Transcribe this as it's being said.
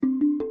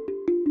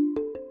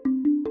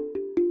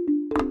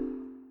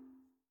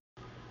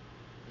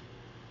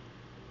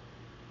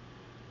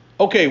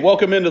Okay,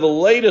 welcome into the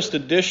latest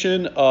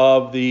edition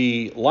of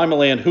the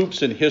Limaland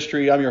Hoops in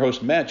History. I'm your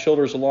host, Matt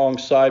Childers,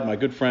 alongside my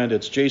good friend,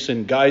 it's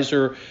Jason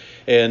Geyser,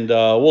 and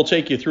we'll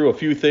take you through a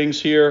few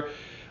things here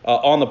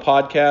on the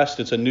podcast.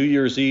 It's a New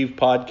Year's Eve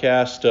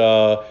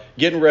podcast,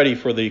 getting ready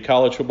for the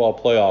college football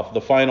playoff,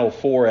 the Final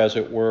Four, as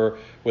it were,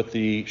 with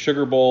the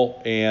Sugar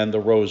Bowl and the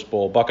Rose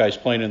Bowl. Buckeyes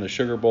playing in the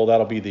Sugar Bowl.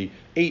 That'll be the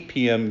 8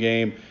 p.m.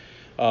 game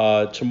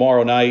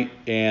tomorrow night,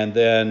 and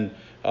then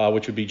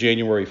which would be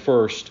January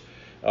 1st.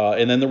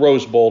 And then the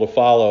Rose Bowl to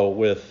follow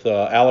with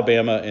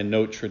Alabama and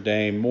Notre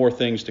Dame. More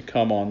things to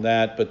come on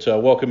that. But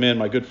welcome in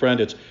my good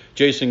friend. It's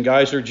Jason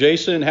Geyser.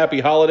 Jason, happy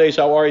holidays.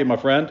 How are you, my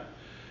friend?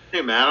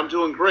 Hey, Matt, I'm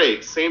doing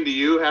great. Same to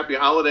you. Happy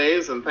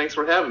holidays, and thanks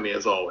for having me,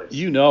 as always.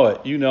 You know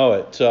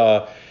it.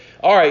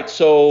 All right,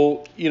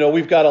 so,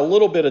 we've got a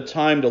little bit of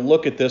time to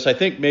look at this. I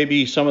think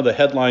maybe some of the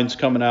headlines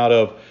coming out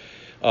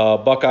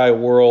of Buckeye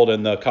World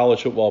and the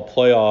college football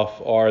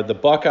playoff are the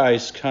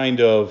Buckeyes kind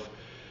of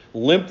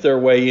limp their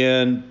way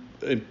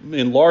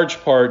in large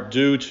part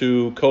due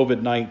to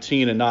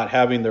COVID-19 and not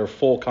having their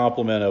full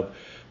complement of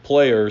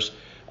players.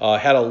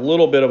 Had a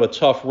little bit of a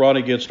tough run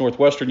against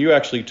Northwestern. You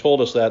actually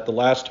told us that the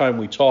last time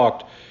we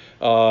talked,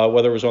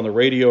 whether it was on the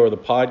radio or the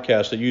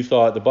podcast, that you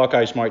thought the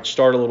Buckeyes might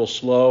start a little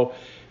slow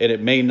and it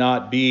may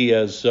not be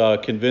as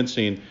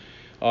convincing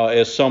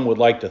as some would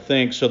like to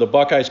think. So the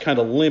Buckeyes kind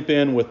of limp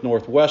in with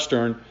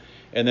Northwestern,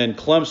 and then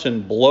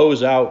Clemson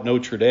blows out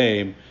Notre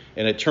Dame.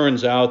 And it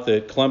turns out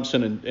that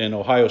Clemson and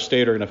Ohio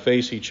State are going to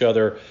face each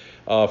other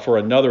for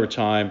another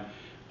time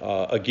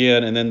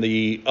again. And then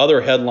the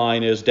other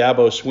headline is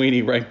Dabo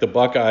Swinney ranked the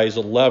Buckeyes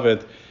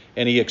 11th,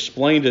 and he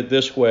explained it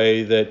this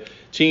way, that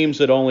teams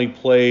that only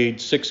played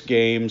 6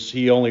 games,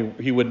 he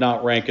would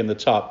not rank in the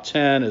top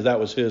 10, as that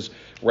was his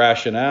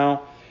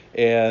rationale.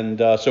 And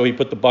so he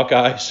put the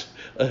Buckeyes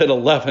at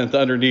 11th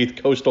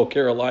underneath Coastal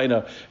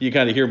Carolina. You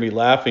kind of hear me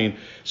laughing.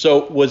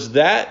 So was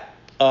that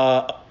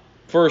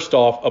first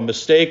off, a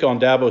mistake on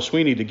Dabo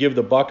Swinney to give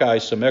the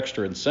Buckeyes some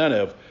extra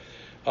incentive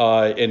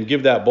and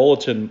give that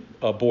bulletin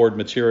board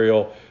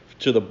material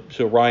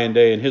to Ryan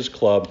Day and his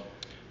club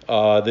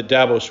that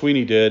Dabo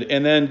Swinney did?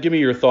 And then give me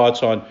your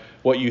thoughts on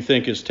what you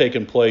think has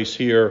taken place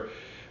here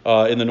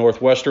in the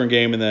Northwestern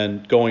game and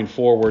then going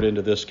forward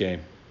into this game.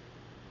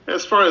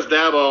 As far as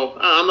Dabo,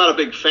 I'm not a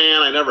big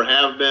fan. I never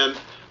have been.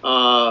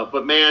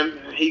 But, man,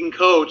 he can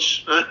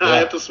coach. Yeah. I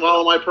have to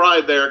swallow my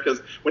pride there, because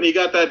when he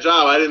got that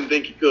job, I didn't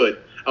think he could.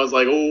 I was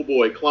like, oh,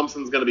 boy,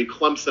 Clemson's going to be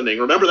Clemsoning.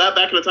 Remember that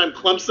back in the time?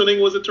 Clemsoning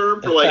was a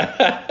term for,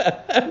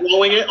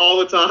 blowing it all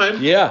the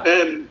time? Yeah.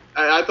 And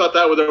I thought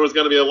that there was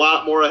going to be a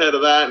lot more ahead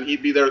of that, and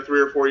he'd be there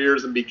 3 or 4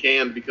 years and be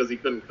canned because he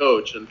couldn't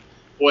coach. And,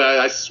 boy,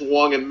 I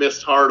swung and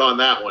missed hard on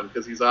that one,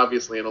 because he's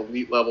obviously an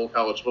elite-level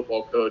college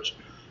football coach.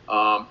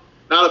 Not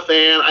a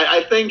fan.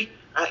 I think,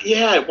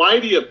 why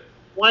do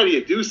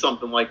you do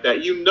something like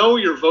that? You know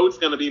your vote's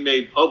going to be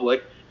made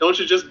public. Don't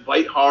you just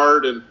bite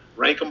hard and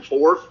rank them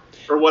 4th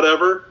or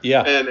whatever?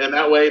 Yeah. And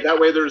that way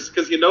there's,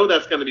 because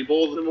that's going to be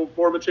bulletin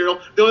board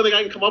material. The only thing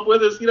I can come up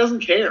with is he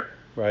doesn't care.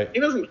 Right. He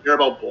doesn't care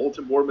about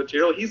bulletin board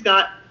material. He's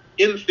got,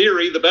 in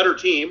theory, the better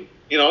team,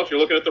 if you're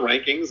looking at the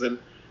rankings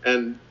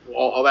and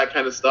all that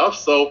kind of stuff.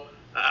 So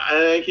I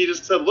think he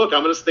just said, look,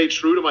 I'm going to stay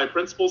true to my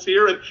principles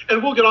here.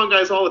 And we'll get on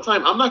guys all the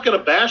time. I'm not going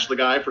to bash the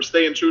guy for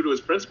staying true to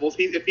his principles.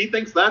 If he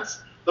thinks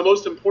that's the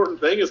most important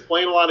thing is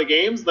playing a lot of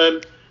games,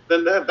 then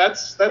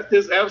that's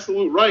his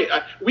absolute right.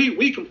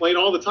 We complain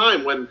all the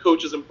time when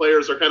coaches and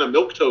players are kind of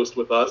milquetoast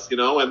with us,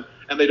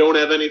 and they don't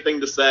have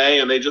anything to say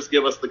and they just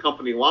give us the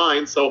company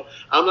line. So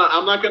I'm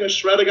not going to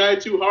shred a guy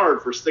too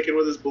hard for sticking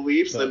with his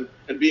beliefs and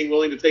being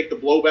willing to take the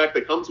blowback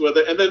that comes with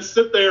it, and then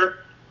sit there.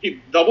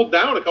 He doubled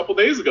down a couple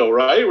days ago,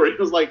 right, where he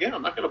was like,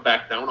 I'm not going to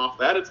back down off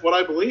that. It's what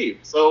I believe.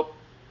 So,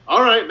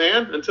 all right,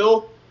 man,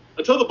 until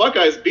the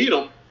Buckeyes beat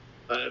them,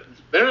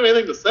 they don't have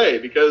anything to say,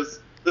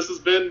 because this has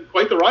been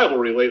quite the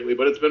rivalry lately,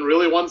 but it's been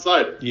really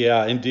one-sided.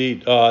 Yeah,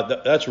 indeed.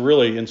 That's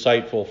really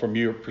insightful from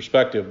your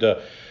perspective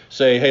to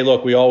say, hey,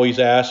 look, we always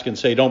ask and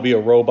say, don't be a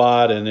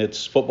robot, and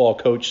it's football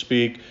coach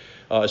speak,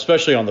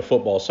 especially on the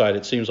football side.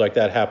 It seems like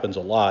that happens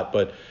a lot.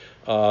 But,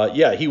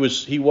 he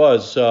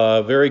was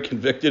very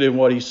convicted in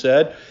what he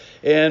said,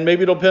 and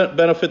maybe it'll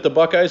benefit the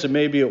Buckeyes and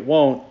maybe it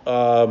won't.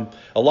 A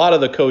lot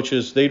of the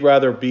coaches, they'd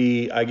rather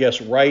be, I guess,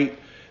 right.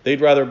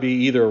 They'd rather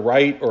be either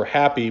right or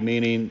happy,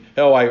 meaning,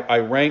 I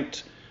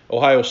ranked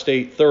Ohio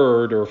State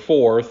 3rd or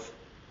 4th,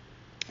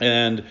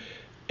 and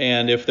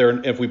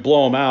if we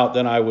blow them out,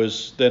 then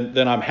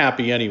I'm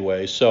happy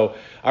anyway. So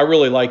I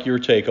really like your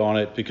take on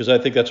it, because I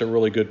think that's a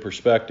really good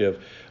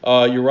perspective.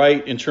 You're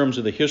right in terms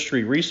of the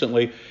history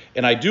recently,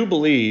 and I do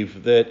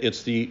believe that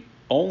it's the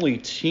only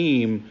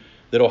team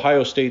that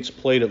Ohio State's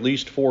played at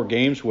least 4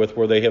 games with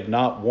where they have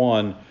not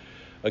won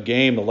a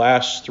game. The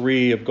last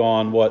 3 have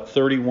gone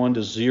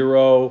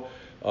 31-0,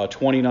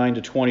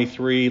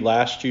 29-23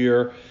 last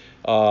year.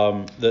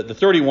 The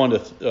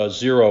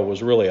 31-0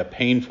 was really a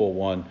painful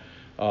one.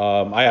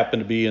 I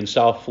happened to be in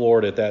South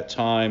Florida at that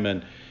time,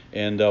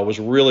 and was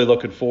really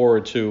looking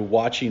forward to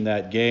watching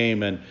that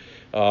game. And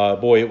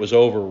boy, it was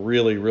over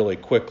really, really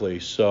quickly.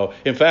 So,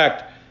 in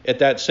fact, at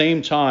that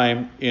same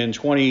time it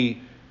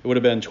would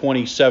have been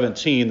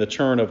 2017, the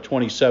turn of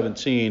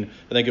 2017,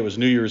 I think it was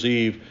New Year's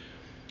Eve,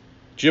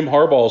 Jim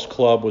Harbaugh's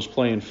club was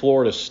playing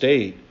Florida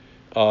State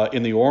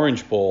in the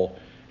Orange Bowl,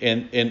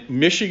 and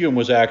Michigan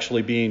was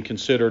actually being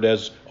considered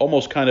as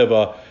almost kind of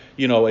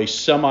a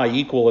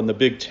semi-equal in the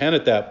Big Ten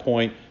at that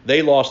point.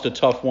 They lost a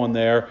tough one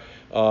there,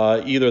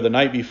 either the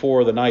night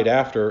before or the night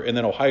after, and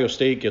then Ohio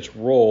State gets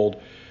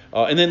rolled.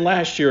 And then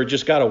last year it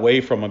just got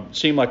away from them. It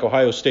seemed like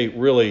Ohio State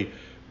really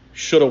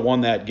should have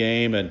won that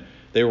game, and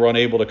they were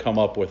unable to come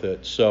up with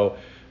it. So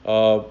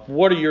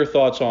what are your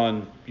thoughts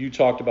on, you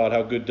talked about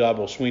how good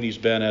Dabo Swinney's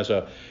been as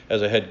a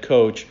head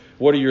coach.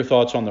 What are your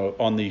thoughts on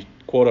the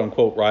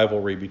quote-unquote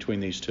rivalry between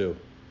these two?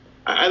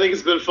 I think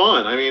it's been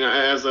fun. I mean,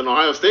 as an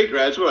Ohio State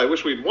graduate, I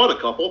wish we'd won a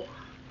couple.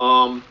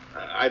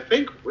 I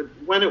think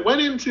when it went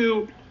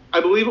into,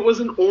 I believe it was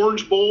an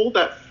Orange Bowl,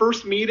 that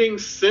first meeting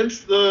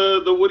since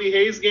the Woody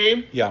Hayes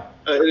game. Yeah.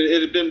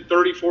 It had been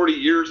 30, 40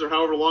 years or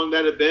however long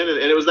that had been. And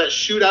it was that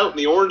shootout in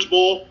the Orange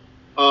Bowl,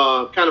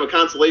 kind of a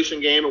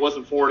consolation game. It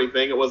wasn't for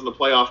anything. It wasn't a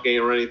playoff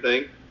game or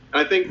anything.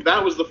 And I think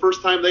that was the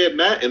first time they had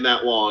met in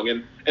that long.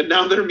 And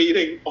now they're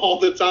meeting all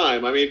the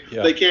time. I mean,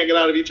 They can't get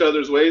out of each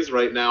other's ways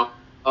right now.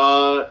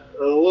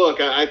 Look,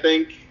 I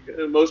think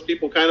most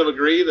people kind of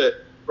agree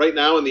that right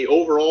now in the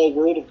overall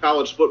world of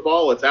college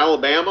football, it's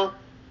Alabama,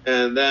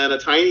 and then a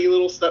tiny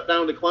little step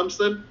down to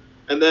Clemson,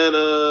 and then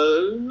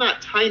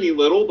not tiny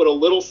little, but a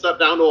little step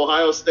down to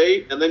Ohio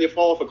State, and then you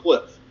fall off a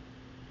cliff.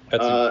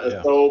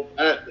 So,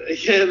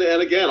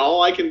 and again,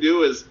 all I can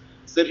do is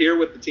sit here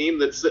with the team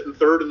that's sitting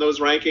third in those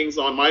rankings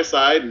on my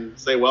side and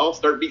say, well,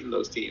 start beating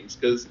those teams,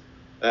 because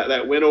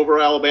that win over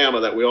Alabama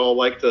that we all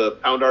like to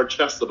pound our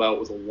chests about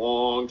was a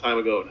long time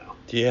ago now.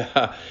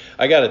 Yeah,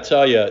 I got to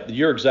tell you,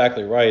 you're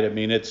exactly right. I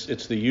mean, it's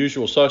the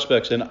usual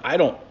suspects, and I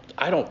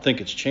don't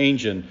think it's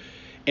changing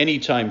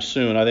anytime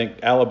soon. I think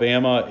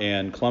Alabama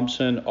and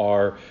Clemson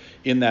are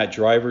in that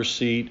driver's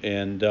seat,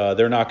 and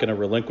they're not going to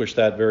relinquish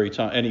that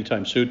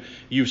anytime soon.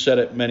 You've said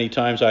it many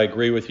times. I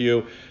agree with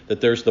you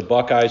that there's the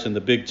Buckeyes in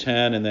the Big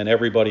Ten, and then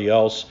everybody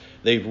else.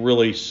 They've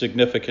really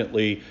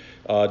significantly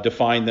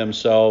defined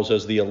themselves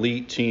as the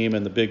elite team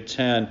in the Big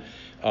Ten.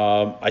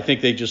 I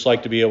think they just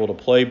like to be able to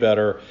play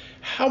better.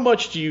 How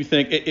much do you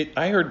think?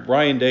 I heard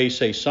Ryan Day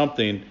say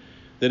something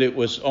that it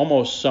was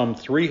almost some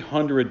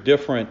 300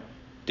 different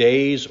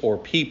days or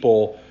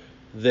people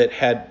that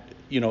had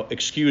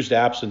excused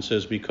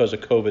absences because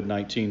of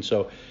COVID-19.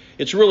 So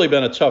it's really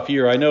been a tough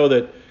year. I know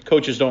that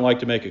coaches don't like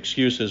to make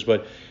excuses,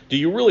 but do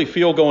you really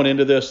feel going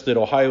into this that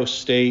Ohio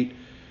State,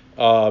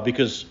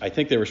 because I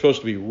think they were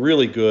supposed to be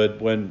really good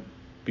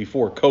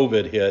before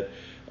COVID hit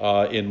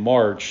in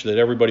March, that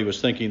everybody was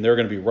thinking they're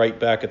going to be right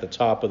back at the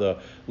top of the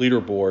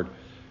leaderboard.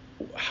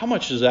 How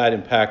much does that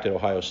impact at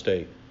Ohio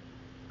State?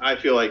 I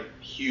feel like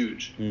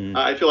huge.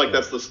 I feel like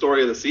that's the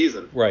story of the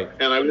season. Right.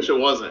 And I wish it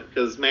wasn't,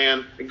 because,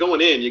 man, going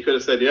in, you could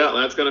have said, yeah,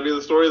 that's going to be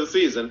the story of the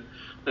season.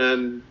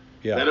 And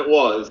then it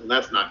was. And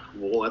that's not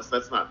cool.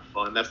 That's not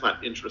fun. That's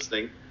not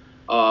interesting.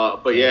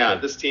 But, yeah,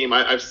 this team,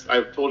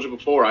 I've told you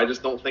before, I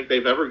just don't think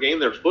they've ever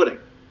gained their footing.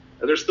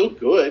 They're still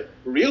good,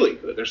 really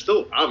good. They're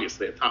still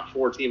obviously a top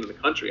 4 team in the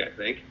country, I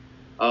think.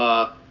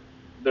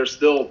 They're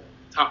still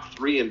top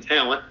 3 in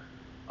talent.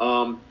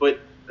 But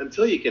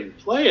until you can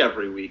play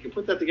every week and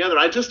put that together.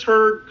 I just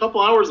heard a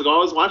couple hours ago, I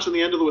was watching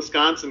the end of the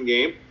Wisconsin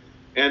game,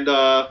 and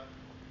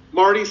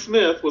Marty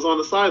Smith was on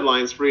the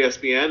sidelines for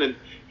ESPN, and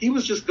he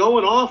was just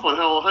going off on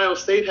how Ohio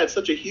State had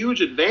such a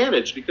huge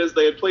advantage because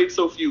they had played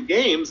so few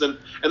games and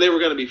they were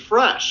going to be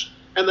fresh.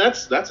 And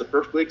that's a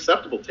perfectly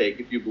acceptable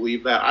take if you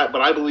believe that. But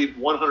I believe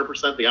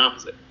 100% the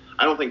opposite.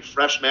 I don't think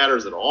fresh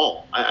matters at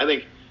all. I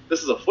think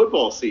this is a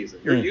football season.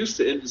 You're used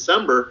to, in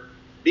December,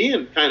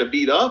 being kind of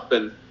beat up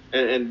and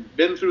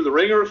been through the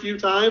ringer a few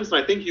times,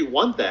 and I think you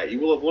want that. You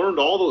will have learned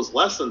all those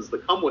lessons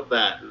that come with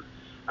that. And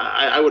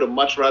I would have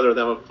much rather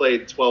them have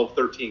played 12,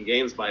 13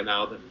 games by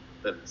now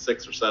than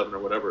 6 or 7 or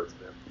whatever it's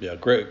been. Yeah,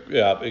 great.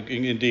 Yeah,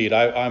 indeed.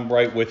 I'm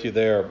right with you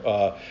there.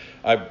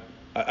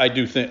 I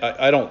do think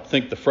I don't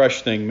think the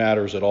fresh thing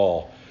matters at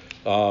all.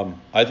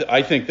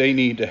 I think they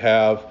need to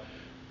have.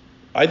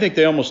 I think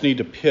they almost need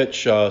to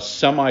pitch a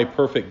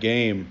semi-perfect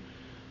game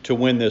to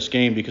win this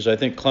game, because I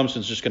think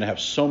Clemson's just going to have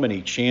so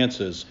many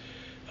chances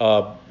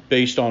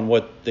based on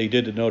what they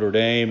did to Notre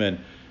Dame, and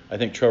I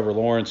think Trevor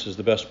Lawrence is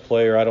the best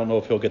player. I don't know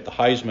if he'll get the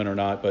Heisman or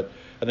not, but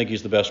I think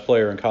he's the best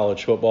player in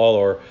college football,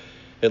 or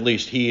at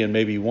least he and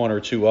maybe 1 or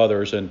 2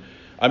 others. And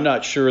I'm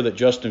not sure that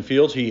Justin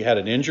Fields, he had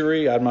an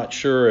injury. I'm not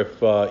sure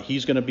if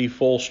he's going to be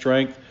full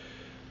strength.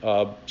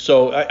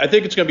 So I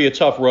think it's going to be a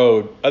tough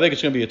road. I think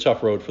it's going to be a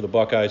tough road for the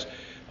Buckeyes.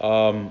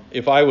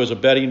 If I was a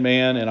betting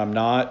man, and I'm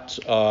not,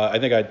 I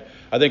think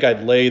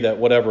I'd lay that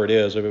whatever it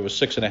is. If it was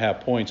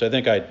 6.5 points,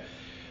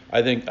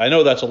 I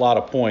know that's a lot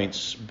of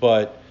points,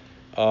 but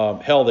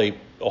hell,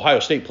 Ohio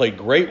State played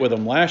great with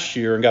them last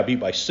year and got beat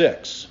by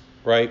 6,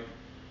 right?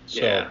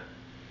 So, yeah,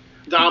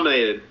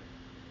 dominated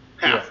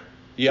half,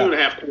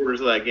 2.5 quarters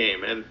of that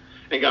game, and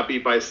got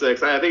beat by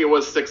 6. I think it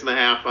was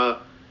 6.5.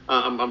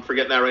 I'm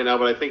forgetting that right now,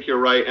 but I think you're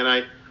right.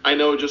 And I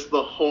know just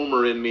the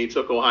homer in me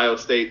took Ohio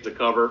State to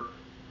cover.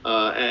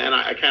 And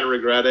I kind of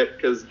regret it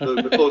because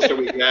the closer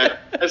we get,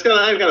 I've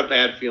got a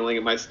bad feeling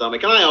in my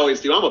stomach. And I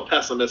always do. I'm a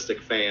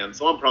pessimistic fan,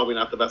 so I'm probably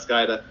not the best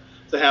guy to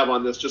have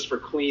on this just for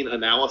clean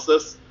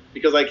analysis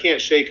because I can't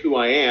shake who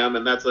I am,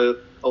 and that's a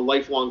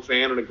lifelong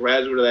fan and a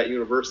graduate of that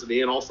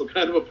university and also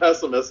kind of a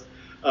pessimist.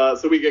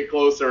 So we get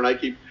closer,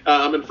 and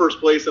I'm in first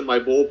place in my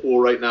bowl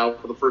pool right now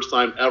for the first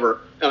time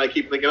ever. And I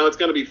keep thinking, it's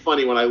going to be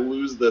funny when I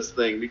lose this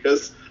thing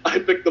because I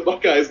picked the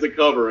Buckeyes to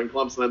cover, and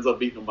Clemson ends up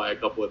beating them by a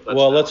couple of touchdowns.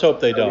 Well, let's hope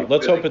they don't.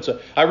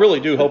 I really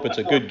do hope it's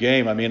a good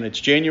game. I mean, it's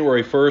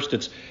January 1st.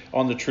 It's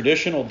on the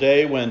traditional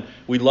day when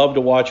we love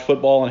to watch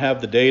football and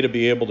have the day to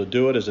be able to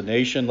do it as a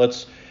nation.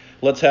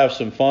 Let's have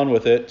some fun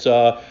with it.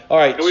 All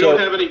right. And we don't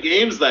have any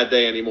games that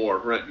day anymore,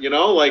 right?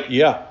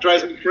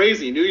 Drives me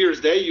crazy. New Year's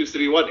Day used to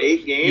be,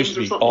 8 games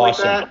or something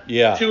awesome. like that?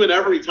 Yeah. 2 in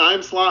every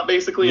time slot,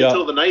 basically,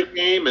 until the night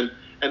game.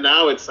 And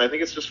now I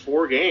think it's just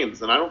 4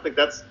 games. And I don't think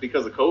that's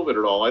because of COVID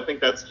at all. I think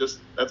that's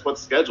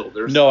what's scheduled.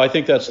 No, I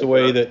think that's the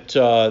way that the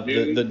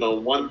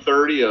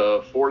 1:30,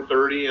 a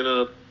 4:30, and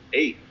a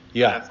 8.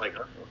 Yeah. That's like,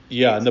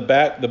 yeah, and the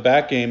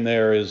back game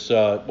there is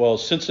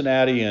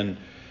Cincinnati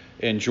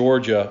and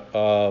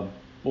Georgia.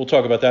 We'll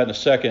talk about that in a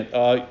second.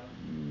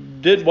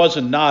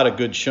 Wasn't not a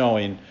good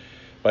showing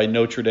by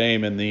Notre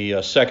Dame in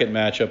the second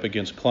matchup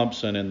against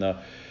Clemson in the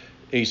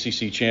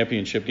ACC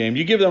championship game. Do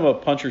you give them a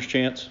puncher's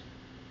chance?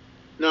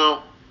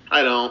 No,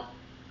 I don't.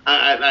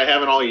 I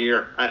haven't all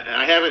year.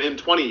 I haven't in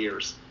 20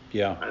 years.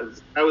 Yeah.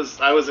 I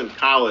was in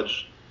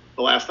college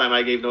the last time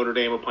I gave Notre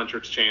Dame a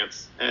puncher's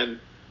chance, and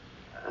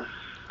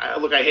I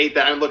hate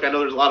that. I know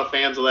there's a lot of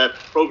fans of that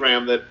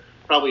program that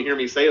probably hear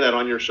me say that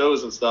on your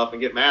shows and stuff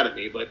and get mad at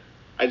me, but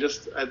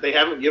they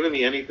haven't given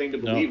me anything to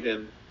believe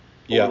in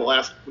over the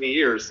last 20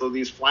 years. So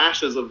these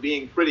flashes of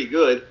being pretty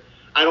good,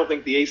 I don't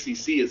think the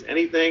ACC is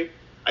anything.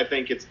 I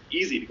think it's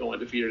easy to go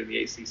undefeated in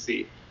the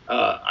ACC.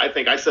 I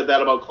think I said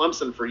that about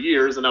Clemson for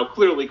years, and now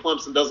clearly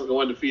Clemson doesn't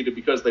go undefeated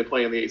because they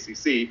play in the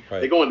ACC. Right.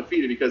 They go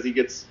undefeated because he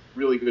gets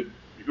really good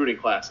recruiting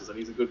classes and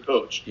he's a good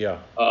coach. Yeah.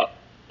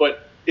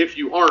 But if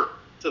you aren't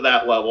to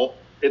that level,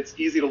 it's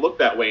easy to look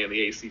that way in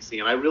the ACC,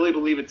 and I really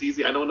believe it's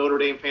easy. I know Notre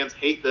Dame fans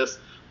hate this,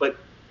 but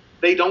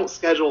they don't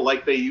schedule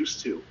like they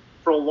used to.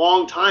 For a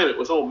long time, it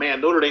was,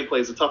 Notre Dame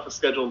plays the toughest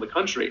schedule in the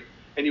country.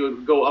 And you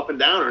would go up and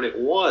down, and it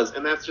was.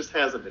 And that just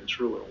hasn't been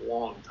true in a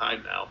long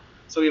time now.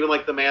 So even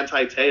like the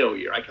Manti Te'o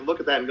year, I can look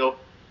at that and go,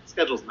 the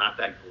schedule's not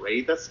that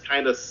great. That's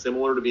kind of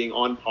similar to being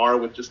on par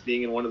with just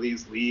being in one of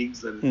these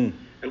leagues and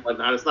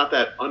whatnot. It's not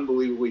that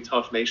unbelievably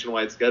tough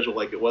nationwide schedule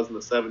like it was in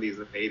the 70s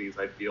and 80s,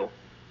 I feel.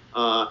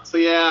 So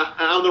yeah,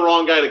 I'm the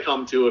wrong guy to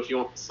come to if you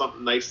want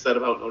something nice said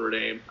about Notre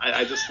Dame.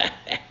 I just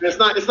it's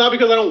not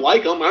because I don't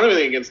like them. I don't have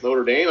anything against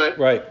Notre Dame.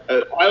 Right.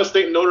 Ohio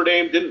State and Notre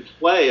Dame didn't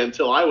play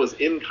until I was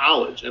in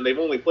college, and they've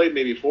only played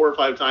maybe 4 or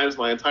 5 times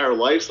my entire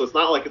life. So it's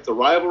not like it's a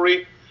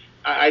rivalry.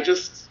 I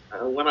just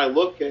when I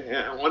look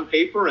on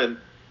paper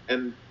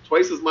and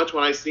twice as much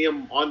when I see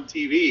them on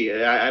TV,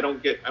 I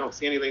don't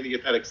see anything to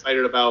get that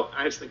excited about.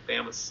 I just think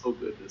Bama's so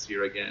good this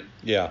year again.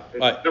 Yeah.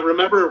 I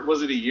remember,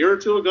 was it a year or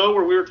 2 ago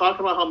where we were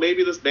talking about how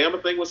maybe this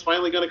Bama thing was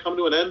finally going to come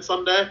to an end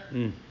someday?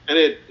 And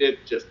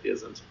it just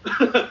isn't.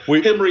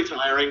 Him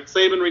retiring,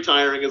 Saban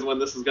retiring is when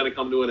this is going to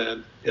come to an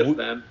end, if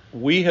then.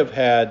 We have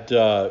had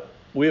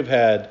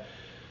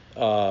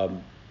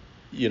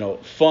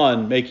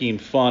fun making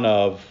fun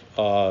of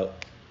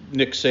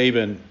Nick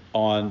Saban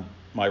on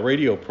my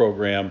radio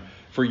program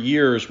for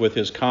years with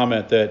his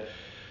comment that,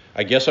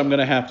 I guess I'm going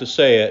to have to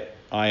say it,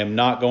 I am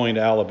not going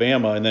to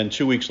Alabama. And then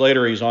 2 weeks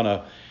later, he's on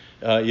a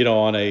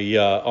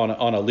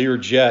Lear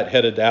jet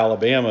headed to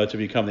Alabama to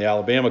become the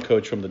Alabama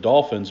coach from the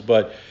Dolphins.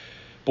 But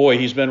boy,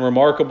 he's been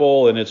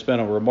remarkable, and it's been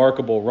a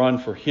remarkable run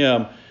for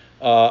him.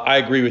 I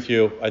agree with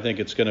you. I think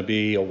it's going to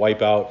be a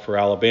wipeout for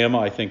Alabama.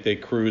 I think they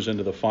cruise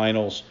into the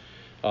finals,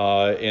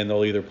 and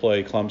they'll either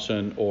play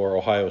Clemson or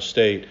Ohio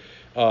State.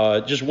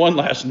 Just one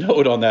last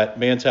note on that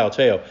Manti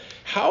Te'o.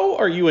 How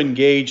are you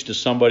engaged to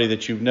somebody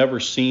that you've never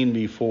seen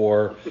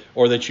before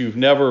or that you've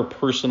never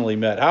personally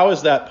met? How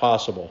is that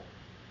possible?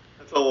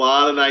 That's a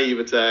lot of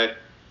naivete.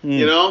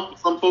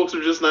 Some folks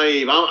are just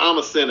naive. I'm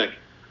a cynic.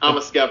 I'm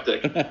a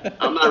skeptic.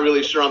 I'm not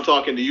really sure I'm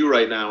talking to you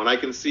right now, and I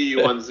can see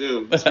you on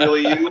Zoom. It's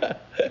really you.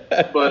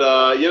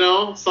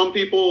 But, some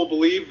people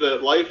believe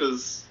that life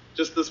is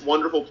just this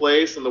wonderful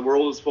place and the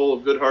world is full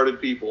of good-hearted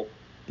people.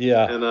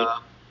 Yeah. And,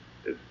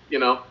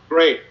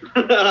 great.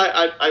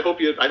 I hope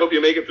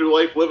you make it through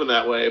life living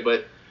that way.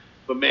 But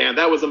man,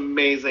 that was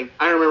amazing.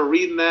 I remember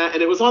reading that,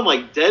 and it was on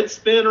like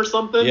Deadspin or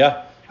something.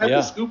 Yeah. I had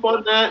the scoop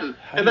on that,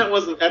 and that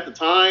wasn't at the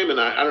time, and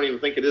I don't even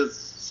think it is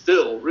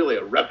still really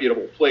a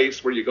reputable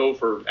place where you go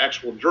for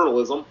actual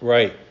journalism.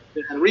 Right.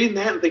 And reading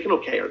that and thinking,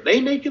 okay, are they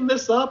making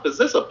this up? Is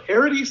this a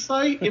parody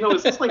site?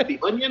 Is this like the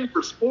Onion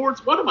for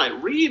sports? What am I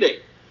reading?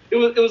 It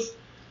was.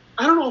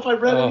 I don't know if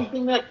I've read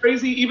anything that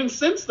crazy even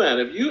since then.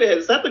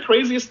 Is that the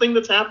craziest thing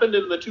that's happened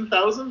in the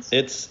 2000s?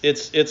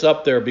 It's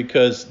up there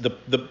because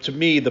to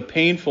me the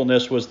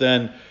painfulness was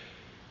then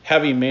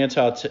having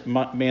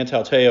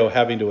Mantal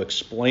having to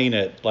explain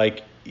it,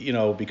 like,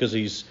 because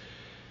he's,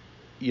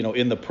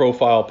 in the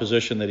profile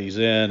position that he's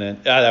in,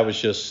 and that was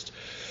just.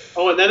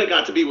 Oh, and then it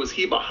got to be, was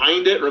he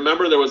behind it?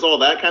 Remember, there was all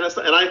that kind of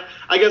stuff, and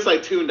I guess I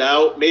tuned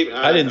out. Maybe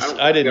I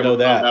didn't know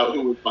that. Found out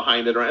who was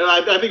behind it, right? And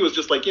I think it was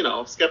just like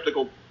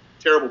skeptical,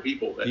 terrible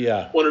people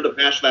that wanted to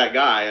bash that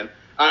guy, and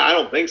I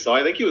don't think so.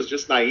 I think he was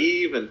just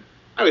naive, and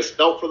I always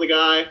felt for the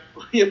guy.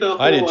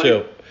 I did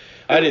too.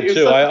 I did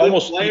too. I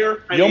almost.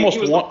 Player. He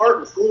was the heart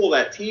and soul of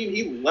that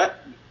team.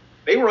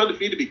 They were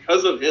undefeated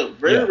because of him.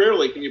 Very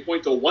rarely can you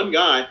point to one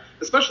guy,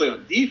 especially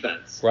on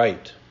defense.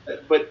 Right.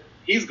 But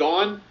he's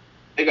gone.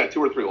 They got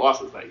 2 or 3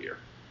 losses that year.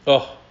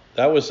 Oh,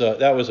 that was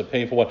a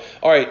painful one.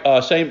 All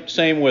right,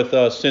 same with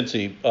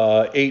Cincy.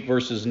 8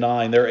 versus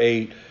 9. They're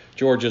 8.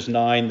 Georgia's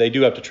 9. They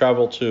do have to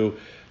travel to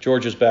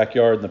Georgia's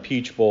backyard in the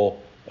Peach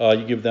Bowl.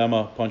 You give them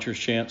a puncher's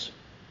chance?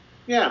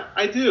 Yeah,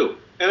 I do,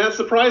 and that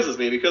surprises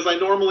me because I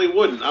normally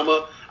wouldn't. I'm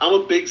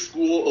a big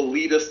school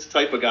elitist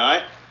type of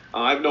guy.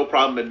 I have no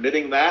problem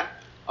admitting that,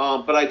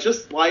 but I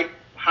just like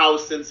how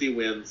Cincy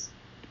wins.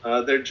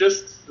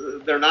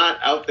 They're not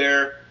out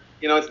there.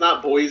 It's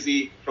not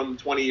Boise from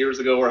 20 years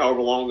ago or however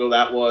long ago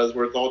that was,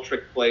 where it's all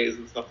trick plays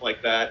and stuff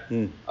like that.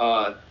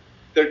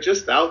 They're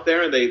just out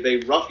there, and they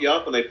rough you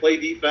up, and they play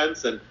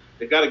defense, and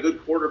they've got a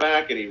good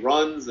quarterback, and he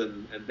runs,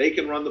 and they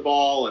can run the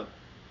ball, and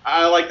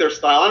I like their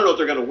style. I don't know if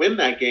they're going to win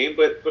that game,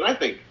 but I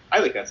think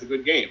that's a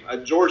good game.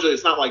 Georgia,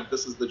 it's not like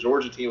this is the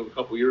Georgia team of a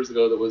couple years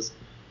ago that was,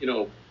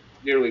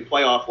 nearly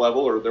playoff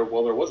level, or there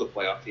was a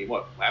playoff team.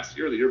 What, last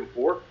year, the year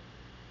before?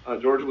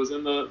 Georgia was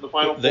in the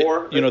Final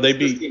Four.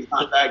 This team's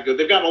not that good.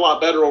 They've gotten a lot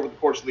better over the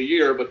course of the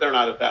year, but they're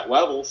not at that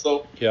level.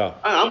 So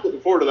I'm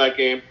looking forward to that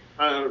game.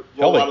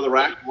 Roll out of the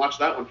rack and watch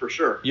that one for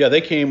sure. Yeah,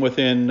 they came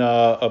within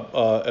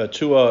a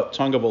Tua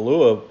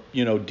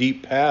Tagovailoa,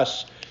 deep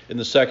pass in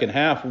the second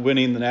half,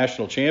 winning the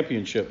national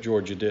championship.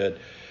 Georgia did.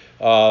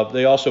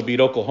 They also beat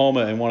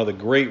Oklahoma in one of the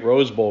great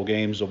Rose Bowl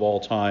games of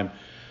all time.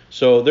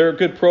 So they're a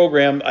good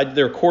program.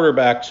 Their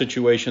quarterback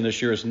situation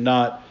this year has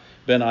not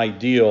been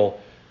ideal.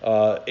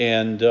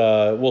 And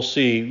we'll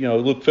see.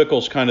 Luke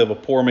Fickell's kind of a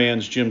poor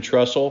man's Jim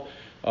Tressel,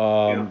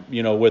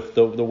 with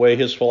the way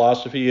his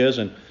philosophy is,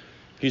 and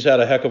he's had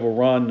a heck of a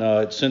run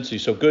at Cincy.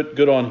 So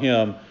good on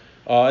him.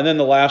 And then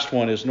the last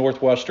one is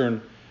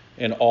Northwestern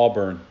and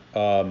Auburn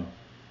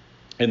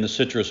in the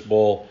Citrus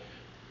Bowl.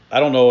 I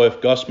don't know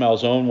if Gus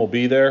Malzahn will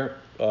be there.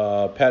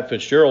 Pat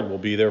Fitzgerald will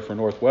be there for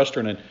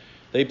Northwestern, and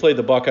they played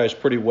the Buckeyes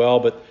pretty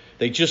well, but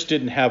they just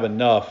didn't have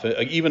enough,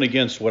 even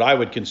against what I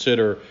would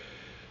consider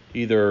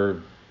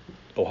either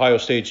Ohio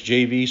State's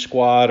JV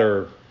squad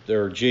or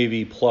their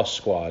JV plus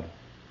squad.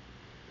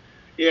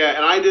 Yeah,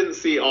 and I didn't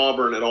see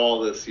Auburn at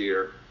all this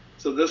year,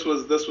 so this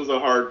was a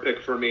hard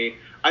pick for me.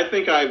 I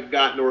think I've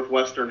got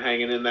Northwestern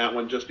hanging in that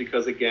one just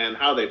because, again,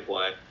 how they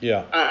play.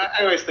 Yeah,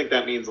 I always think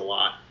that means a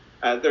lot.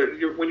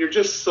 When you're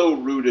just so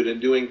rooted in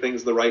doing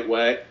things the right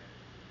way,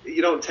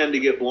 you don't tend to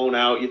get blown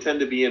out. You tend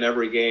to be in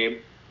every game,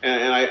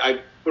 and I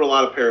put a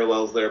lot of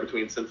parallels there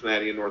between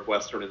Cincinnati and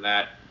Northwestern in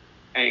that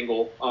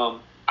angle.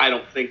 I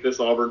don't think this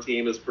Auburn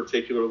team is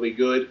particularly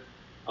good.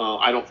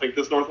 I don't think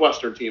this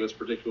Northwestern team is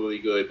particularly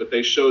good, but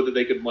they showed that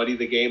they could muddy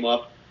the game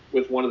up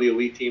with one of the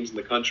elite teams in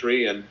the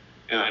country. And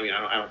I mean,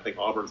 I don't think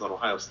Auburn's on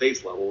Ohio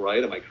State's level,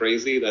 right? Am I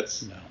crazy?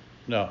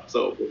 No.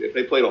 So if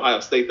they played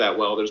Ohio State that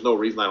well, there's no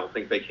reason I don't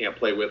think they can't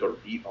play with or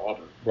beat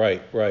Auburn.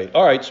 Right.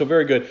 All right, so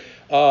very good.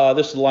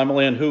 This is the Lima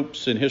Land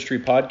Hoops and History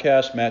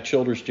Podcast. Matt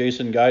Childers,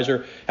 Jason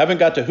Geyser. Haven't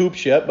got to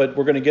hoops yet, but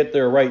we're going to get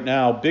there right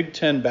now. Big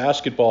Ten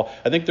basketball.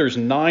 I think there's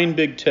 9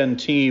 Big Ten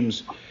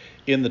teams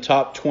in the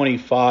top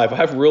 25.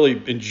 I've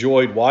really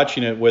enjoyed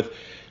watching it with,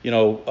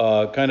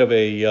 kind of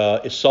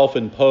a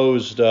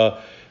self-imposed, isolation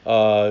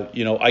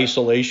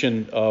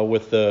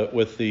with the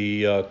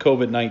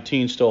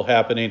COVID-19 still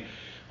happening.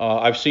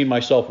 I've seen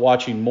myself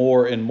watching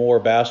more and more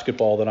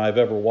basketball than I've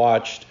ever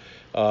watched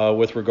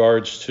with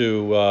regards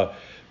to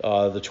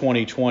the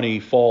 2020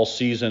 fall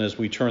season as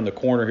we turn the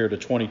corner here to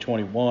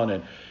 2021.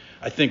 And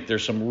I think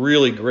there's some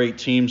really great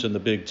teams in the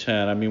Big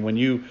Ten. I mean, when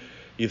you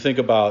think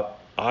about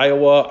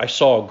Iowa, I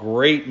saw a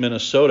great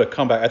Minnesota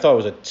comeback. I thought it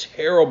was a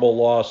terrible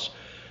loss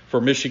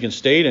for Michigan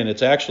State, and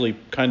it's actually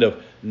kind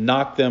of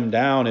knocked them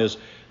down as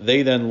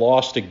they then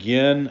lost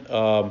again.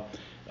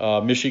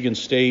 Michigan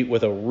State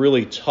with a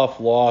really tough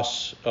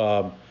loss,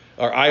 or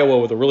Iowa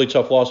with a really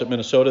tough loss at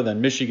Minnesota, then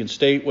Michigan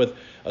State with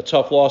a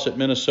tough loss at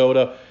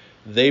Minnesota.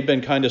 They've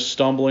been kind of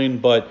stumbling,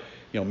 but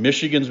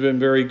Michigan's been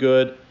very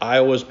good,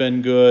 Iowa's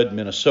been good,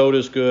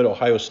 Minnesota's good,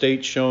 Ohio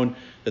State's shown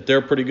that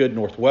they're pretty good,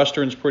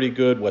 Northwestern's pretty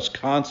good,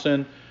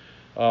 Wisconsin.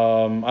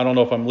 I don't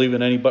know if I'm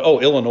leaving any, but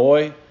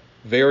Illinois,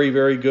 very,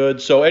 very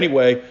good. So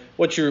anyway,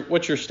 what's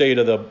your state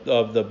of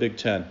the Big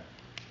Ten?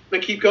 They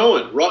keep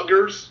going.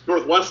 Rutgers,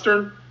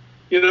 Northwestern.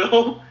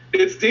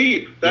 It's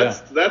deep.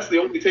 That's the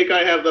only take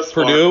I have thus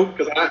far.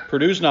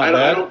 Purdue's not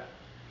bad.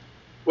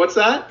 What's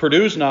that?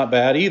 Purdue's not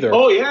bad either.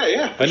 Oh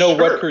yeah. I know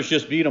sure. Rutgers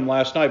just beat them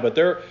last night, but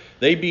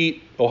they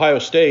beat Ohio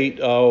State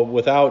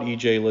without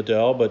E.J.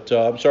 Liddell. But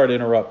I'm sorry to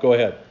interrupt. Go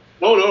ahead.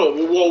 No,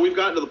 no. Well, we've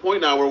gotten to the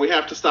point now where we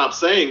have to stop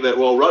saying that.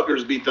 Well,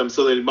 Rutgers beat them,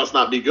 so they must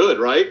not be good,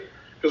 right?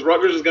 Because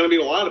Rutgers is going to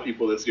beat a lot of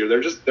people this year.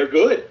 They're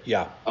good.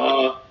 Yeah.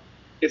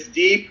 It's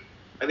deep.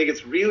 I think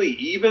it's really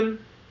even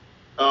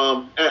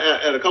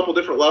at a couple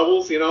different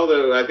levels.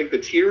 I think the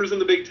tiers in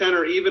the Big Ten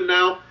are even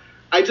now.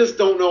 I just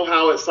don't know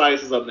how it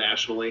sizes up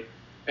nationally.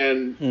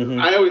 And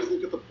I always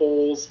look at the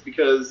polls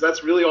because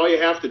that's really all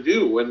you have to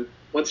do. And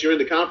once you're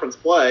into conference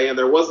play, and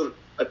there wasn't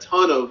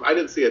I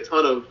didn't see a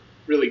ton of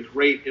really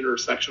great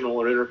intersectional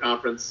or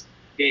interconference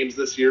games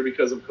this year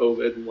because of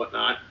COVID and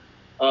whatnot.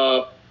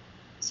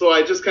 So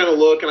I just kind of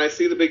look and I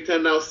see the Big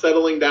Ten now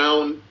settling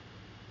down.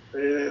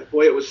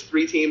 Boy, it was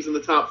 3 teams in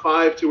the top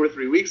 5 2 or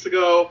 3 weeks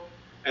ago,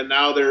 and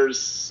now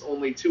there's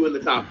only 2 in the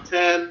top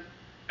 10.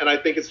 And I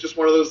think it's just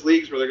one of those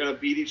leagues where they're going to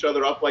beat each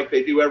other up like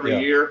they do every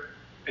year,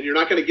 and you're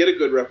not going to get a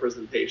good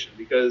representation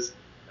because,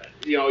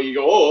 you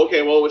go, oh,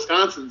 okay, well,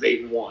 Wisconsin's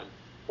 8-1.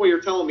 Well,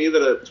 you're telling me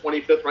that a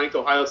 25th ranked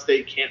Ohio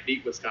State can't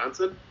beat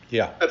Wisconsin?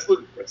 Yeah, that's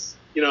ludicrous.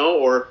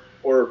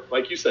 Or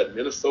like you said,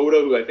 Minnesota,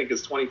 who I think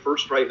is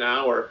 21st right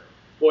now, or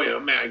boy,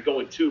 man,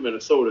 going to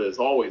Minnesota has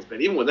always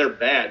been, even when they're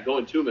bad,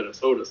 going to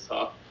Minnesota is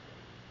tough.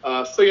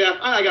 So yeah,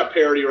 I got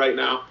parity right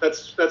now.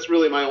 That's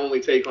really my only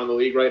take on the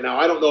league right now.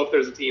 I don't know if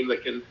there's a team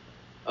that can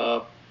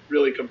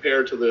really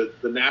compare to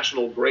the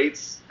national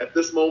greats at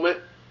this moment.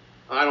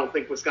 I don't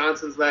think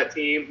Wisconsin's that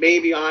team.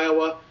 Maybe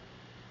Iowa.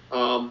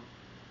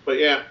 But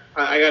yeah,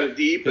 I got it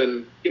deep,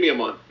 and give me a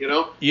month,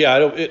 Yeah,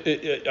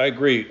 I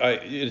agree.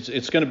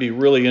 It's going to be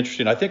really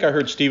interesting. I think I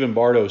heard Stephen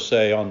Bardo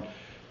say on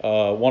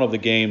one of the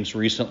games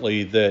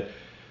recently that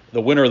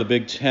the winner of the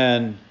Big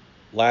Ten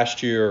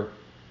last year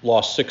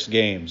lost 6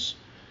 games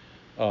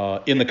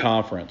in the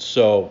conference.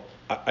 So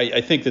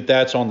I think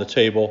that's on the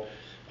table.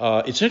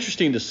 It's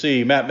interesting to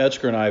see. Matt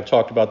Metzger and I have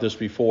talked about this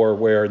before,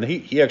 where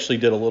he actually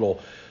did a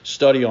little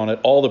study on it.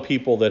 All the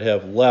people that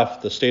have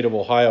left the state of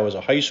Ohio as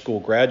a high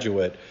school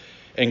graduate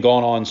and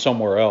gone on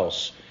somewhere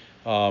else.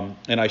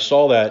 And I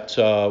saw that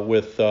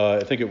with, I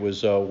think it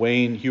was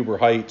Wayne Huber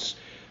Heights,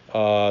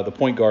 the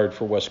point guard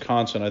for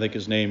Wisconsin. I think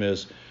his name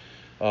is,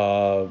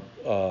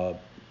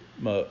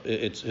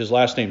 his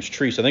last name's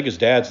Treese. I think his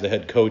dad's the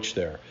head coach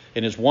there.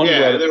 And his one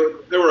brother.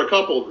 There were a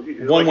couple.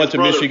 One went to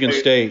Michigan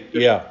State.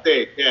 Yeah.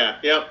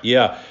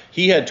 Yeah.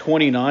 He had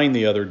 29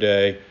 the other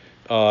day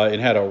and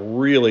had a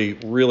really,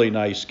 really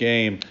nice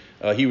game.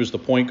 He was the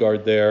point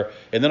guard there.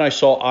 And then I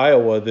saw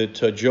Iowa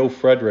that Joe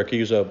Frederick,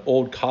 he's an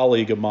old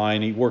colleague of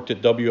mine. He works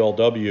at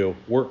WLW,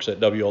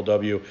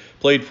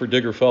 played for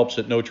Digger Phelps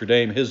at Notre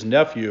Dame. His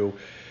nephew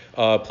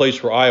plays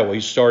for Iowa.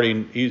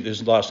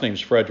 His last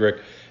name's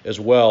Frederick as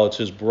well. It's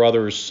his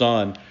brother's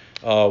son.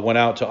 Went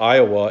out to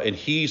Iowa, and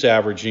he's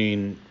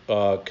averaging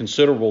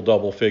considerable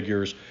double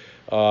figures.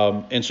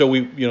 And so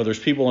there's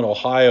people in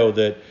Ohio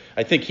that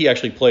I think he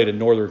actually played in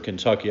Northern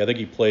Kentucky. I think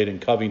he played in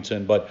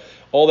Covington. But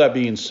all that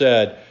being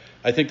said,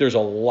 I think there's a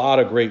lot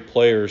of great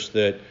players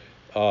that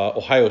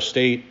Ohio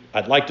State,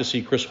 I'd like to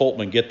see Chris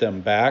Holtmann get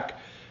them back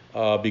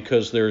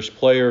because there's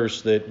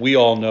players that we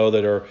all know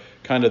that are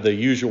kind of the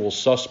usual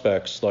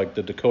suspects, like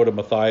the Dakota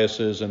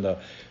Mathiases and the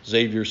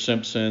Xavier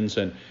Simpsons,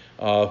 and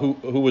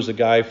who was the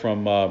guy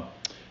from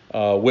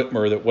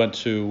Whitmer that went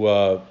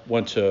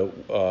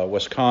to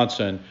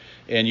Wisconsin.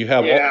 And you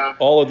have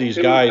all of these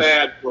guys. It was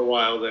bad for a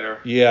while there.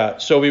 Yeah,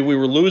 so we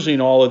were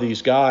losing all of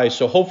these guys.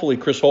 So hopefully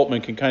Chris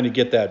Holtmann can kind of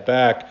get that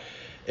back.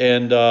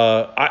 And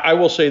I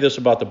will say this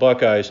about the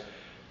Buckeyes.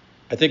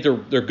 I think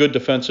they're good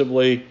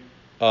defensively.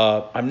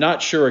 I'm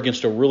not sure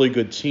against a really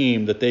good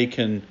team that they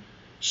can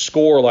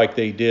score like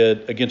they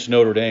did against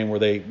Notre Dame, where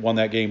they won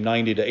that game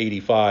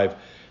 90-85.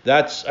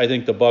 That's, I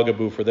think, the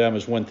bugaboo for them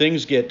is when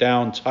things get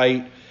down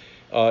tight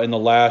in the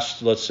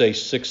last, let's say,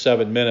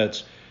 6-7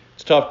 minutes,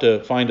 it's tough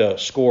to find a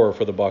score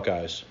for the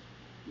Buckeyes.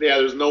 Yeah,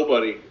 there's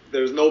nobody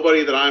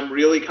that I'm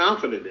really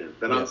confident in,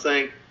 that I'm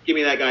saying, give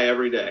me that guy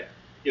every day.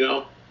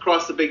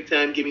 Across the Big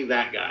Ten, give me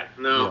that guy.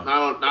 No,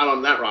 not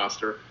on that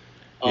roster.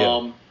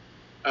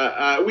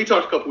 We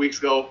talked a couple weeks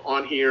ago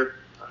on here.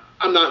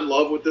 I'm not in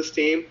love with this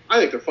team. I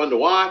think they're fun to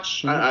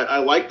watch. I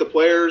like the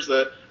players.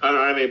 I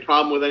don't have any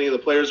problem with any of the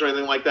players or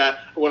anything like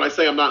that. When I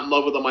say I'm not in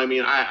love with them, I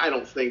mean I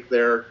don't think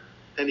they're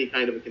any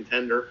kind of a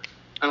contender.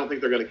 I don't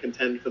think they're going to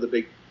contend for the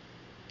Big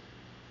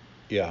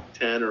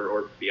Ten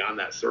or beyond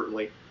that,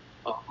 certainly.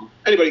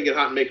 Anybody can get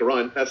hot and make a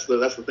run. That's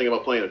the thing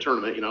about playing a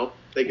tournament.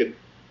 They could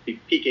be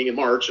peaking in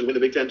March and win the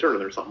Big Ten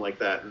tournament or something like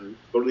that and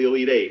go to the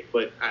Elite Eight.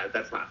 But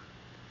that's not.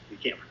 You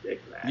can't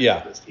predict that.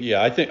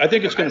 Yeah. I think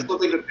it's going to. I still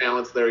think there's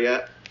balance there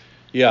yet.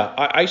 Yeah,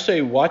 I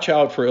say watch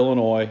out for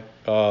Illinois.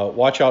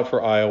 Watch out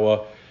for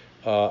Iowa.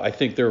 I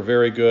think they're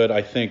very good.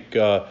 I think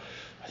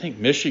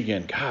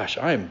Michigan. Gosh,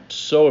 I am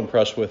so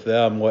impressed with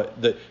them.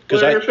 Because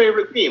they're your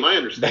favorite team. I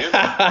understand.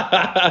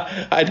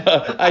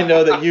 I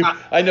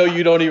know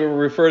you don't even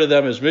refer to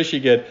them as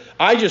Michigan.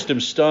 I just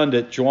am stunned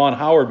at Juwan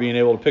Howard being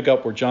able to pick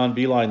up where John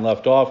Beilein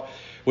left off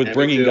with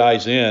bringing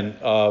guys in,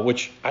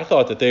 which I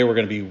thought that they were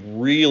going to be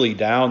really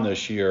down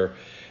this year.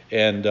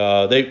 And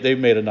they've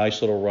made a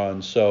nice little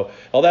run. So,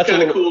 that's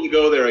kind of cool to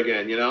go there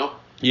again,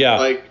 Yeah.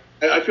 Like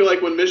I feel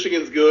like when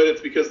Michigan's good,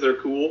 it's because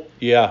they're cool.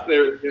 Yeah.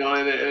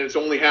 And it's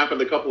only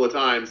happened a couple of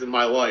times in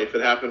my life.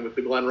 It happened with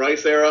the Glenn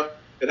Rice era.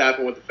 It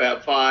happened with the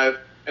Fab Five,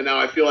 and now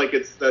I feel like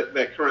it's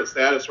that current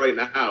status right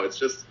now. It's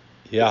just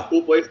it's a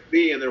cool place to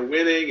be, and they're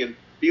winning. And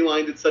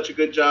Beeline did such a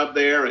good job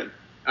there, and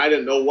I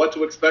didn't know what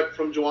to expect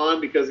from Juwan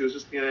because he was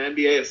just an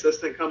NBA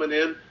assistant coming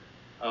in.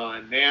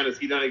 And man, has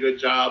he done a good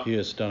job? He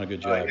has done a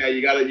good job. Yeah,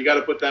 you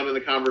gotta put them in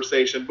the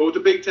conversation. But with the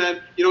Big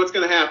Ten, you know what's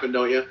going to happen,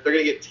 don't you? They're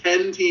going to get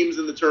 10 teams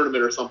in the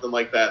tournament or something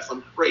like that,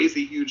 some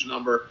crazy huge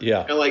number.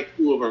 Yeah. And like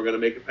 2 of them are going to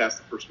make it past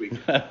the first week.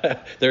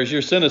 There's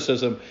your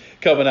cynicism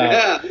coming out.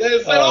 Yeah,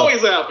 that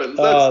always happens.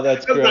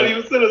 That's great. Not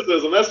even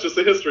cynicism. That's just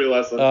a history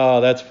lesson.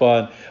 Oh, that's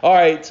fun. All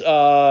right,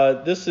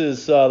 this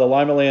is the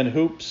Lima Land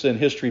Hoops and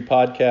History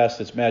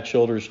podcast. It's Matt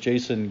Childers,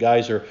 Jason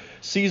Geyser.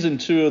 Season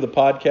 2 of the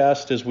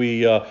podcast as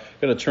we going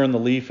to turn the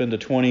leaf into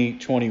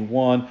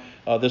 2021.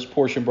 This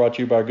portion brought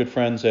to you by our good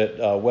friends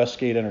at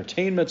Westgate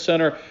Entertainment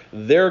Center.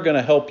 They're going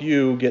to help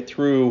you get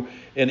through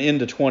and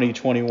into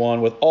 2021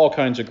 with all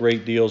kinds of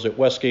great deals at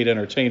Westgate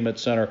Entertainment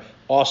Center.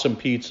 Awesome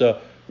pizza,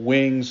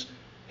 wings.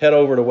 Head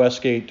over to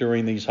Westgate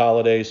during these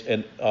holidays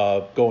and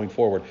going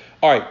forward.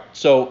 All right,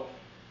 so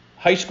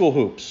high school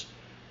hoops.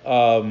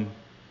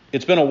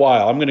 It's been a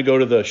while. I'm going to go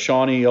to the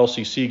Shawnee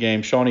LCC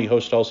game. Shawnee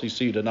hosts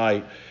LCC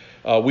tonight.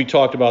 We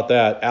talked about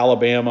that,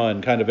 Alabama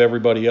and kind of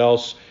everybody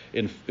else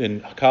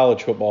in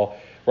college football.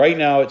 Right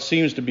now, it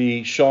seems to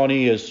be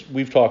Shawnee, as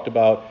we've talked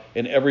about,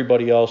 and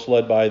everybody else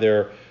led by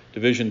their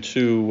Division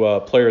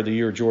II Player of the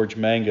Year, George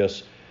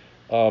Mangus.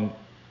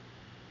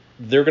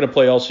 They're going to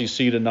play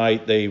LCC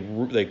tonight.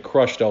 They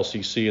crushed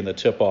LCC in the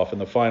tip-off, in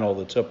the final of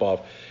the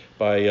tip-off.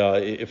 By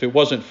if it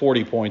wasn't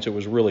 40 points, it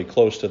was really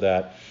close to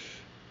that.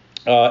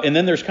 And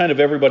then there's kind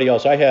of everybody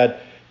else. I had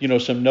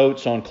some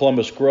notes on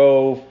Columbus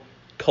Grove.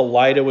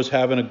 Kalida was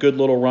having a good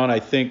little run. I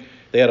think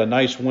they had a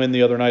nice win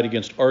the other night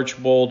against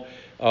Archbold,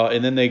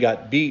 and then they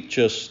got beat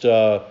just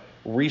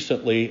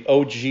recently.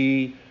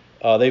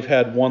 OG, they've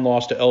had one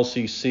loss to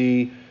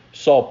LCC.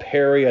 Saul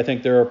Perry, I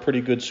think they're a pretty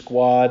good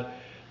squad.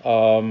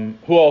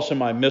 Who else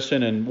am I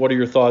missing, and what are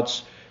your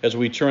thoughts as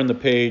we turn the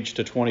page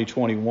to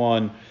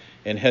 2021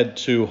 and head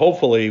to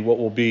hopefully what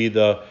will be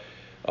the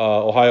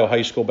Ohio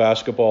High School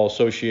Basketball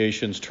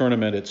Association's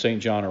tournament at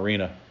St. John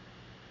Arena?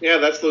 Yeah,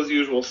 that's those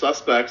usual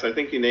suspects. I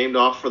think you named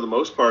off for the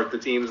most part the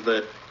teams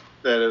that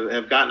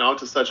have gotten out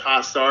to such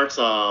hot starts.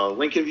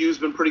 Lincoln View's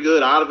been pretty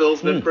good.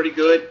 Ottoville's been pretty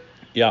good.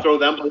 Yeah. Throw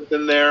them both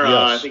in there.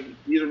 Yes. I think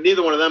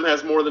neither one of them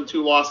has more than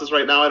 2 losses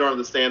right now. I don't have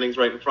the standings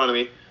right in front of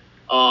me.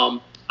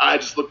 I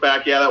just look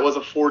back. Yeah, that was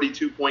a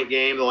 42-point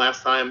game the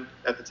last time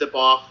at the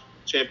tip-off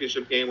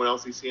championship game when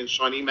LCC and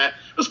Shawnee met.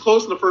 It was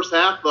close in the first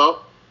half, though.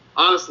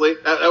 Honestly,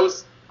 I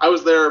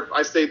was there.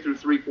 I stayed through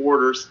 3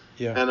 quarters.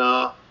 Yeah. And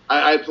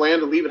I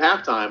planned to leave at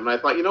halftime, and I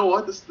thought, you know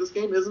what, this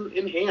game isn't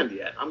in hand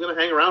yet. I'm going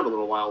to hang around a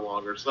little while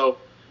longer. So,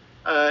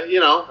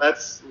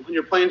 that's when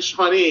you're playing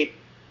Shawnee.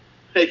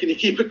 Hey, can you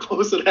keep it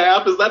close at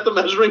half? Is that the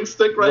measuring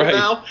stick right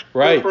now?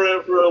 Right. For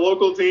a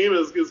local team,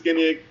 is can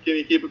you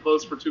keep it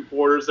close for 2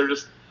 quarters? They're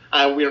just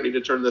we don't need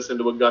to turn this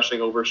into a gushing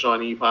over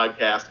Shawnee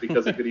podcast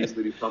because it could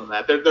easily become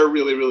that. They're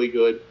really, really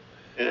good,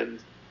 and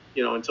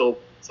until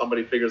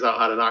somebody figures out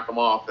how to knock them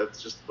off,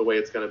 that's just the way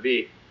it's going to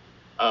be.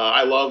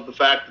 I love the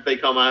fact that they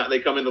come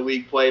into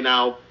league play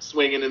now,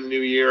 swinging in the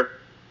new year.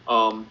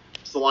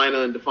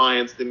 Salina and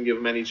Defiance didn't give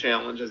them any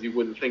challenge, as you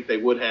wouldn't think they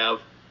would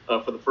have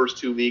for the first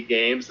 2 league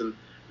games. And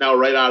now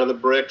right out of the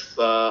bricks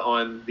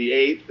on the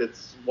 8th,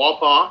 it's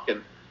Walpock,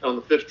 and on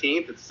the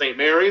 15th, it's St.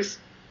 Mary's.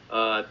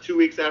 2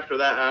 weeks after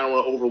that, I don't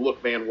want to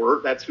overlook Van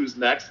Wert. That's who's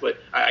next, but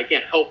I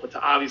can't help but to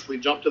obviously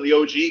jump to the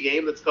OG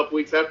game that's a couple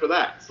weeks after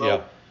that.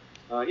 So,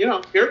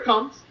 here it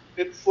comes.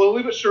 It's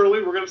slowly but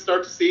surely we're going to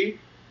start to see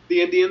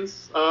the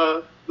Indians,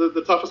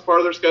 the toughest part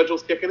of their schedule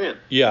is kicking in.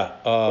 Yeah.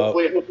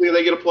 Hopefully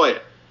they get to play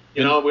it.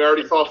 We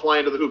already saw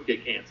Flying to the Hoop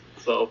get canceled.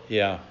 So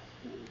yeah,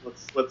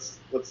 let's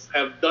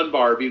have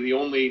Dunbar be the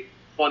only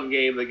fun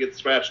game that gets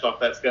scratched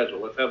off that schedule.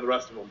 Let's have the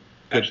rest of them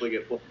actually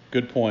get played.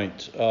 Good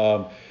point.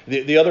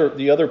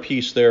 The other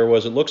piece there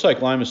was it looks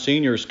like Lima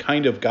Seniors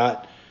kind of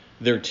got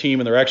their team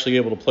and they're actually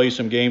able to play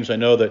some games. I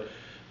know that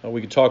we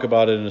could talk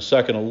about it in a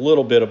second a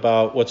little bit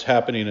about what's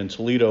happening in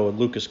Toledo and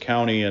Lucas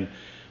County and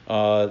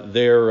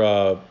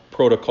their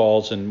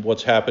protocols and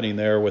what's happening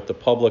there with the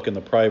public and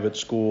the private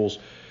schools.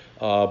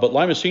 But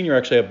Lima Senior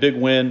actually had a big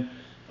win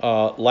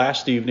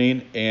last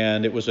evening,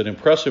 and it was an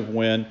impressive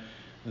win.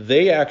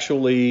 They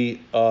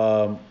actually,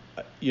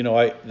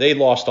 they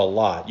lost a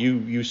lot.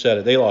 You said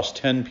it. They lost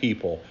 10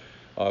 people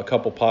a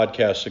couple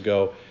podcasts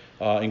ago,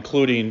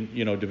 including,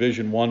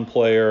 Division I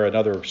player,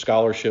 another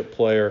scholarship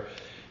player.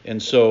 And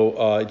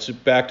so it's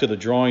back to the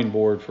drawing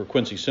board for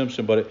Quincy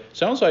Simpson, but it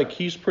sounds like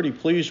he's pretty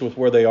pleased with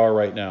where they are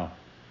right now.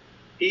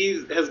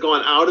 He has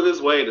gone out of his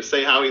way to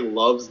say how he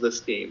loves this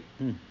team.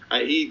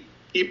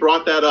 He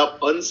brought that up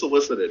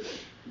unsolicited,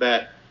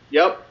 that,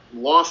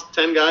 lost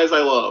 10 guys I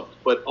loved,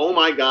 but oh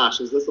my gosh,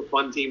 is this a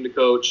fun team to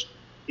coach?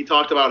 He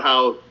talked about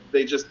how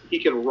he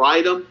can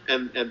ride them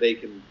and they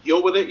can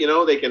deal with it.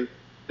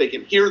 They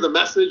can hear the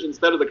message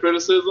instead of the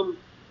criticism.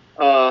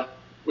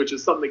 which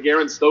is something that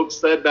Garen Stokes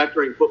said back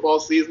during football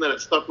season, and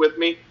it stuck with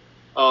me.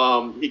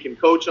 He can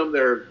coach them.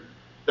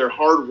 They're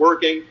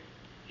hardworking.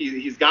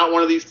 He's got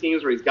one of these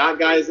teams where he's got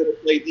guys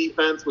that play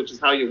defense, which is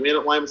how you win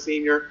at Lima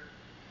Senior.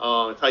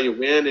 It's how you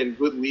win in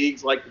good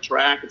leagues like the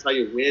track. It's how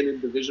you win in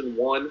Division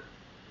I.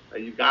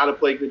 You've got to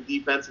play good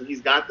defense, and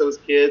he's got those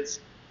kids.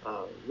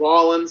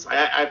 Rollins,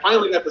 I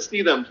finally got to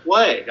see them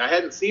play. I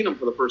hadn't seen them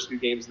for the first few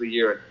games of the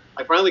year. And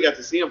I finally got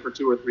to see him for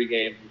 2 or 3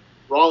 games.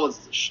 Rollins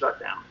is a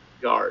shutdown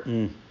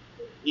guard.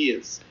 He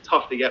is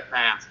tough to get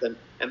past, and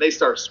they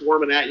start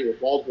swarming at you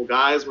with multiple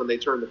guys when they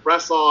turn the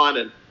press on.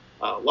 And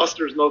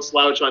Luster's no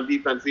slouch on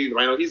defense either.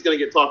 I know he's going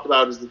to get talked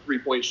about as the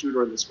 3-point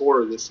shooter and the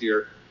scorer this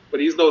year, but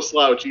he's no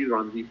slouch either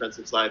on the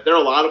defensive side. They're a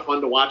lot of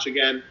fun to watch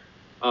again,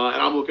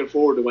 and I'm looking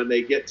forward to when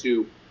they get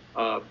to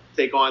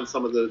take on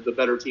some of the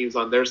better teams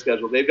on their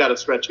schedule. They've got a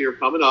stretch here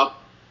coming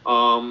up.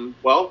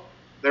 Well,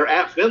 they're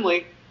at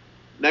Finley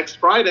next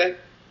Friday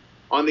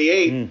on the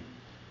 8th,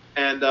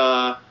 and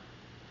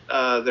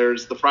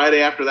there's the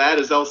Friday after that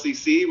is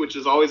LCC, which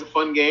is always a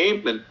fun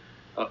game, and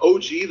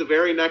OG the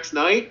very next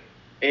night,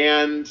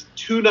 and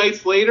 2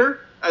 nights later,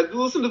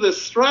 listen to this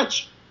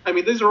stretch. I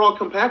mean, these are all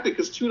compacted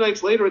because 2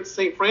 nights later it's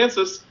St.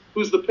 Francis,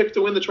 who's the pick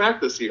to win the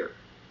track this year.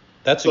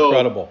 That's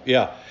incredible.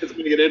 Yeah. It's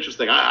going to get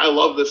interesting. I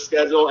love this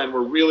schedule, and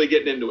we're really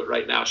getting into it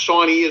right now.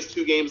 Shawnee is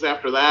 2 games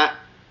after that.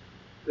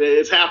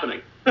 It's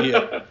happening.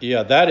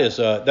 Yeah. That is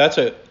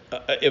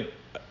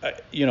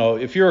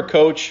if you're a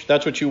coach,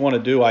 that's what you want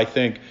to do. I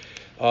think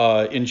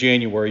in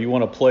January you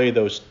want to play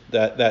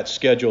that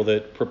schedule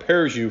that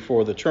prepares you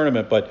for the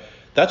tournament. But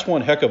that's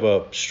one heck of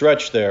a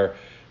stretch there.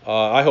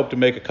 I hope to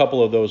make a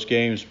couple of those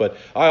games, but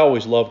I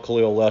always loved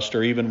Khalil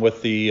Lester, even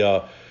with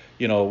the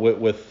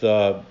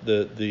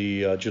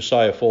the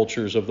Josiah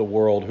Fulchers of the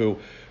world, who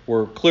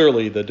were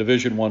clearly the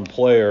Division I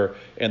player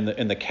and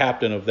the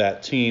captain of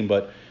that team.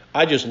 But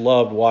I just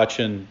loved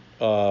watching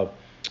the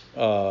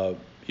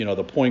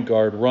point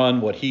guard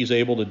run, what he's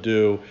able to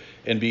do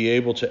and be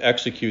able to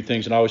execute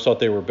things. And I always thought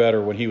they were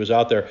better when he was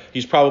out there.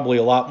 He's probably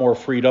a lot more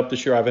freed up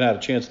this year. I haven't had a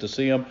chance to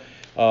see him.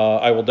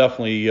 I will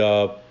definitely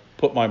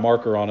put my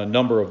marker on a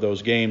number of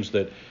those games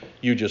that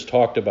you just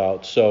talked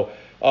about. So,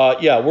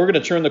 we're going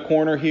to turn the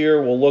corner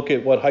here. We'll look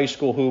at what high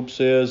school hoops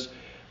is.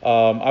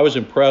 I was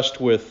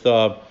impressed with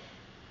Kalida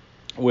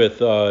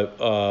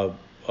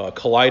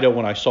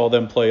when I saw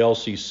them play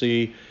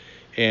LCC,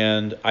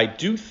 and I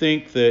do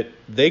think that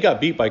they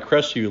got beat by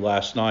Crestview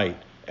last night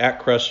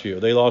at Crestview.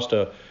 They lost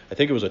I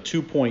think it was a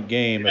 2-point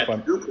game. Yeah,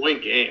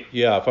 2-point game.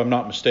 Yeah, if I'm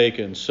not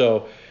mistaken.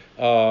 So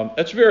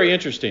that's very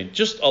interesting.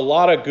 Just a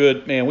lot of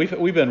good, man.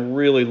 We've been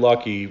really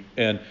lucky,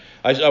 and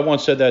I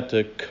once said that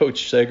to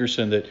Coach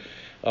Segerson that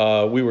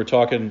we were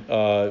talking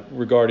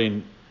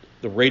regarding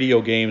the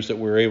radio games that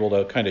we were able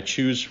to kind of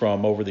choose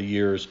from over the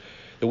years,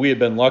 that we had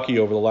been lucky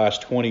over the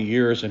last 20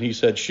 years. And he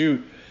said,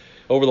 shoot,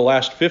 over the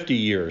last 50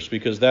 years,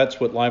 because that's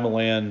what Lima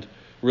Land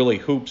really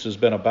hoops has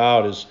been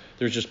about, is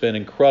there's just been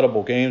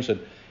incredible games, and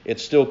it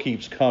still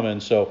keeps coming.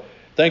 So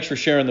thanks for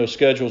sharing those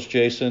schedules,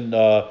 Jason.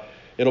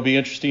 It'll be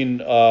interesting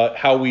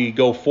how we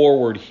go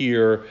forward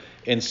here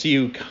and see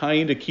who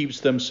kind of keeps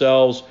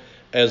themselves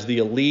as the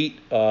elite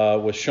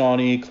with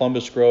Shawnee,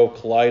 Columbus Grove,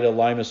 Kalida,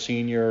 Lima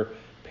Senior,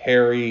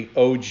 Perry,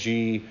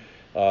 OG,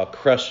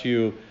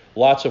 Crestview.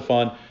 Lots of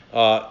fun.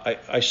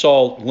 I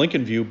saw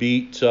Lincoln View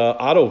beat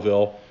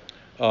Ottoville,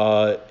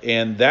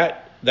 and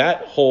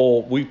that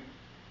whole, we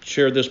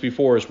shared this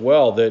before as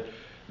well, that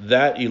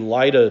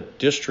Elida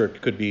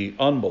district could be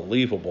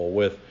unbelievable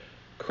with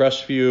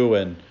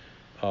Crestview and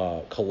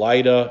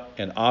Kalida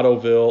and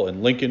Ottoville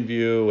and Lincoln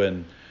View,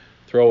 and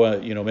throw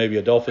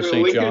maybe Adelphia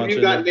St. John's.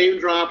 You got name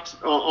dropped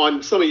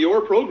on some of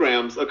your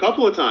programs a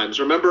couple of times.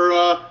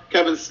 Remember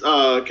Kevin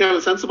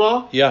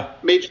Sensabaugh? Yeah.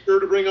 Made sure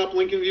to bring up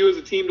Lincoln View as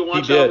a team to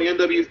watch out in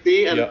the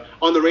NWC. And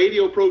on the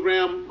radio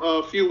program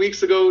a few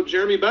weeks ago,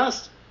 Jeremy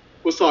Best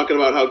was talking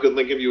about how good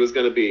Lincoln View is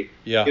going to be.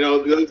 Yeah.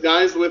 Those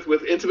guys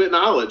with intimate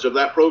knowledge of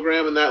that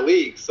program and that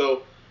league.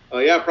 So,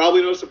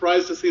 probably no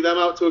surprise to see them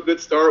out to a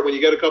good start. When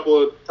you get a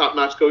couple of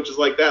top-notch coaches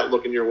like that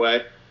looking your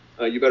way,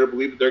 you better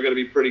believe that they're going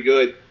to be pretty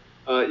good.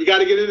 You got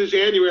to get into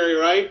January,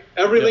 right?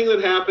 Everything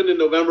that happened in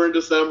November and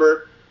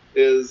December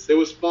it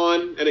was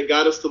fun, and it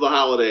got us to the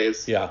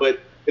holidays. Yeah.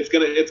 But it's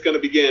gonna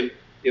begin,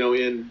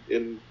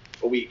 in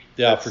a week.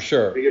 Yeah, for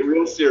sure. They get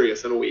real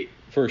serious in a week.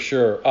 For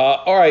sure.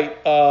 All right,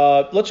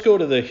 let's go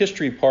to the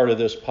history part of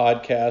this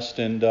podcast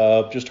and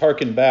just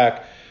harken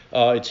back.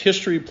 It's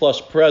history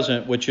plus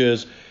present, which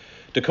is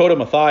Dakota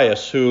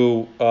Mathias,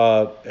 who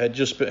had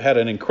just had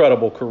an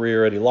incredible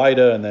career at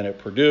Elida and then at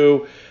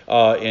Purdue,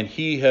 and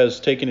he has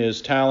taken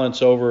his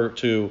talents over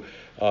to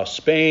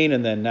Spain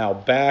and then now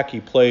back. He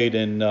played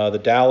in the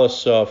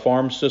Dallas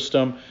farm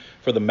system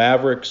for the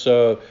Mavericks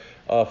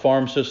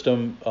farm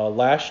system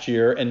last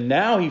year, and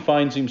now he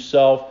finds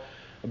himself,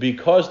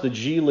 because the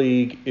G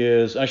League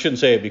is, I shouldn't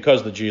say it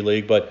because the G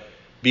League, but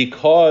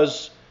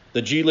because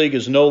the G League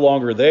is no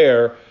longer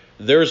there,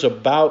 there's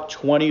about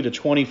 20 to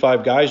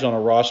 25 guys on a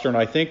roster, and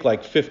I think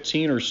like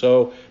 15 or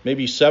so,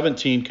 maybe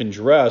 17 can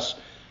dress.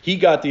 he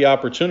got the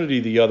opportunity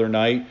the other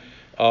night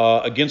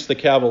against the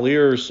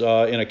Cavaliers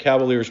in a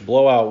Cavaliers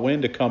blowout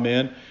win to come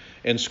in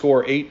and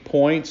score 8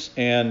 points.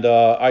 And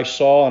I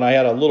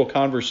had a little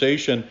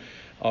conversation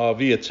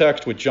via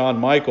text with John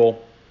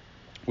Michael.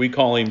 We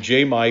call him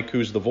J-Mike,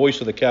 who's the voice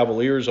of the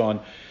Cavaliers on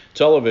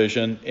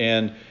television.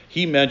 And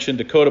he mentioned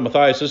Dakota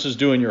Mathias. This is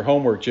doing your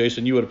homework,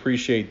 Jason. You would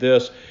appreciate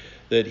this,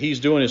 that he's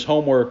doing his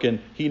homework and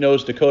he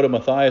knows Dakota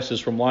Mathias is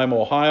from Lima,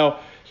 Ohio.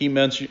 He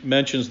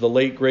mentions the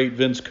late, great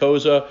Vince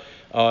Koza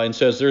and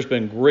says there's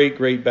been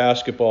great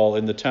basketball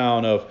in the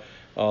town of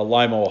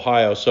Lima,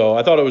 Ohio. So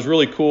I thought it was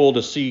really cool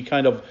to see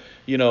kind of,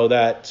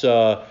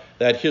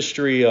 that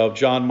history of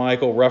John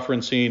Michael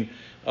referencing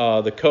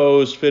the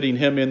Coes, fitting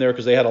him in there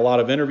because they had a lot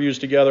of interviews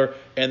together,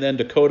 and then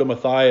Dakota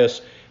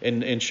Mathias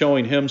and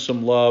showing him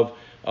some love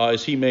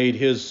as he made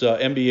his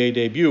NBA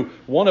debut,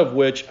 one of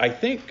which I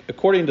think,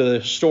 according to the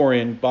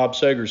historian Bob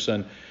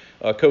Segerson,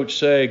 Coach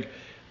Seg,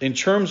 in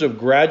terms of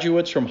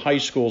graduates from high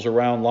schools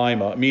around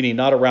Lima, meaning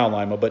not around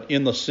Lima, but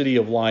in the city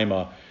of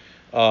Lima,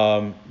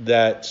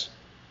 that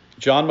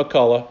John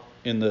McCullough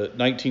in the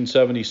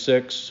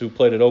 1976, who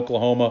played at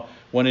Oklahoma,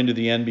 went into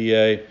the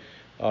NBA,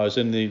 is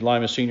in the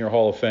Lima Senior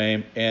Hall of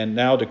Fame, and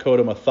now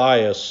Dakota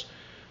Mathias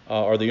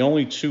are the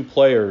only two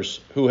players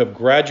who have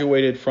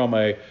graduated from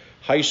a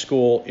high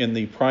school in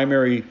the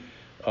primary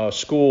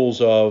schools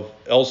of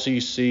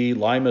LCC,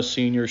 Lima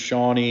Senior,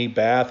 Shawnee,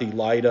 Bath,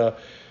 Elida,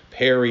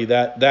 Perry,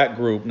 that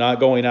group, not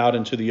going out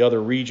into the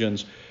other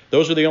regions.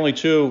 Those are the only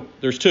two.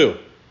 There's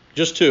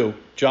just two,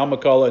 John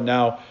McCullough and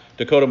now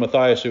Dakota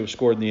Mathias, who have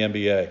scored in the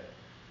NBA.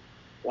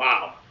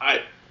 Wow.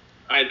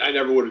 I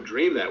never would have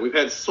dreamed that. We've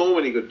had so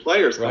many good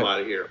players come out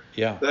of here.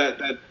 Yeah.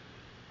 That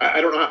I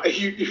don't know.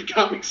 You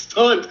got me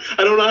stunned.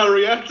 I don't know how to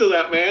react to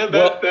that, man.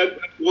 That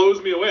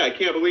blows me away. I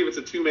can't believe it's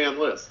a two-man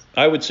list.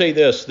 I would say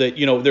this, that,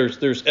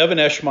 there's Evan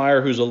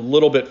Eschmeyer, who's a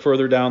little bit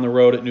further down the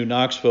road at New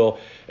Knoxville,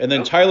 and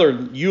then Tyler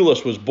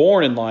Eulis was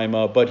born in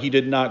Lima, but he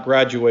did not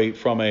graduate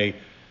from a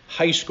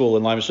high school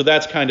in Lima. So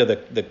that's kind of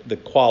the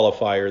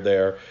qualifier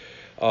there.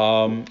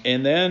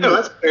 And then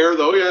that's fair,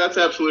 though. Yeah, that's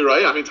absolutely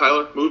right. I mean,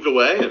 Tyler moved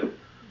away, and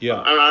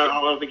I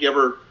don't think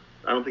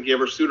he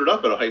ever suited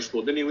up at a high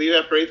school. Didn't he leave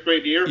after 8th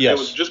grade year? Yes. It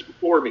was just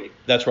before me.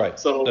 That's right.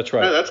 So that's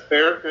right. Yeah, that's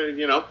fair.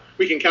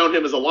 We can count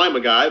him as a Lima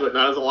guy, but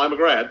not as a Lima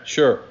grad.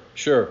 Sure.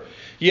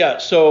 Yeah,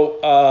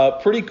 so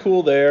pretty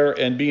cool there,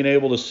 and being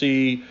able to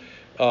see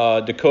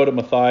Dakota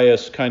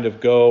Mathias kind of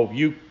go.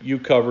 You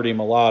covered him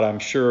a lot, I'm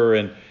sure,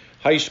 in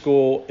high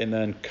school and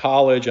then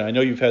college. And I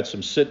know you've had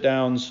some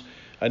sit-downs.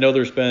 I know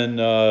there's been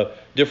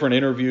different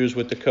interviews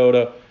with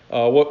Dakota.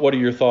 What are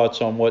your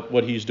thoughts on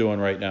what he's doing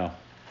right now?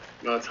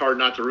 No, it's hard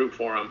not to root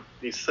for him.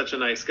 He's such a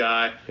nice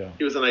guy. Yeah.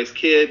 He was a nice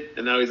kid,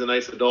 and now he's a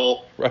nice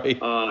adult. Right.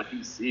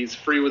 He's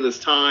free with his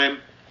time.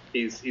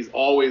 He's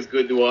always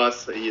good to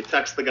us. You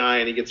text the guy,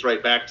 and he gets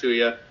right back to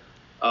you.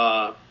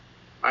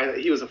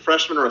 He was a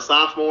freshman or a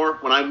sophomore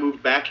when I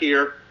moved back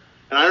here,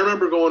 and I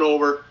remember going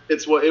over.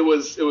 It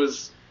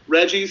was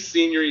Reggie's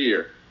senior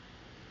year,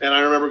 and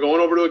I remember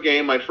going over to a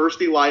game, my first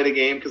Elida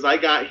game, because I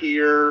got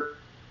here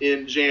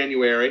in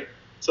January.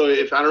 So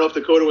I don't know if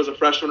Dakota was a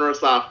freshman or a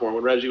sophomore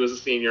when Reggie was a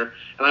senior,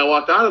 and I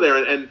walked out of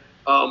there, and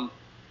I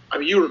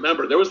mean, you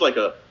remember there was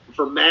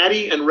for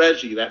Maddie and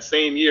Reggie that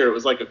same year, it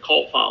was like a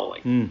cult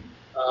following.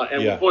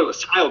 Boy,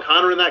 was Ty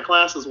O'Connor in that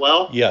class as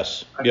well?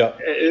 Yes. Yeah.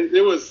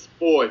 It was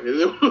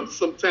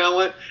some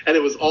talent, and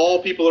it was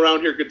all people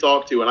around here could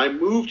talk to. And I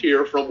moved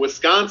here from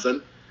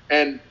Wisconsin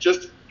and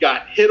just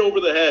got hit over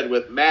the head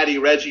with Maddie,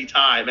 Reggie,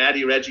 Ty.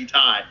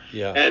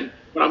 Yeah. And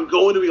when I'm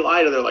going to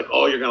Elida, they're like,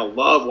 "Oh, you're gonna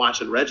love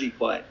watching Reggie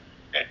play."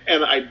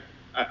 And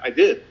I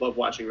did love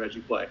watching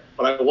Reggie play.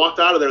 But I walked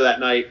out of there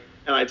that night,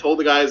 and I told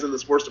the guys in the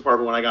sports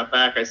department when I got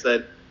back, I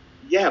said,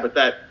 "Yeah, but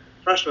that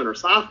freshman or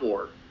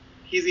sophomore,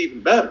 he's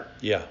even better."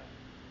 Yeah.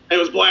 And it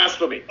was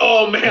blasphemy.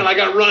 Oh, man, I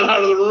got run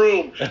out of the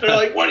room. They're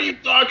like, "What are you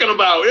talking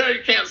about? Yeah,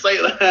 you can't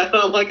say that." And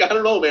I'm like, "I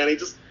don't know, man.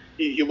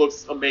 He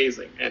looks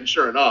amazing." And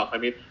sure enough, I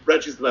mean,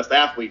 Reggie's the best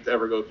athlete to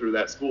ever go through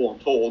that school, I'm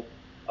told.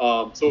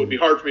 So it would be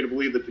hard for me to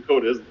believe that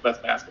Dakota isn't the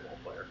best basketball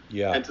player.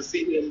 Yeah. And to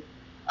see him,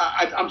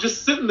 I'm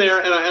just sitting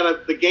there, and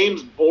the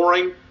game's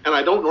boring, and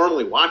I don't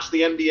normally watch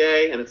the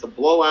NBA, and it's a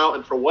blowout,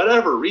 and for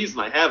whatever reason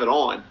I have it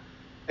on,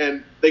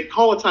 and they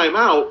call a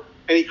timeout,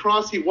 and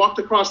he walked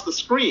across the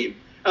screen.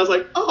 I was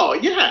like, "Oh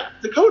yeah,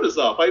 Dakota's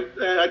up."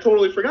 I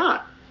totally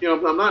forgot.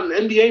 I'm not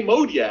in NBA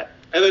mode yet.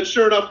 And then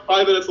sure enough,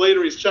 5 minutes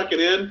later, he's checking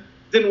in.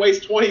 Didn't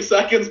waste 20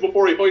 seconds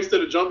before he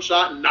hoisted a jump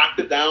shot and knocked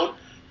it down.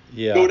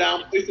 Yeah. Go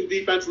down, play some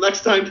defense.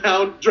 Next time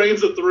down,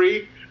 drains a three.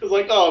 It was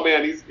like, oh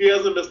man, he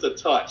hasn't missed a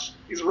touch.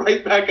 He's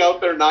right back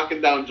out there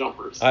knocking down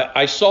jumpers.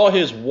 I saw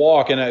his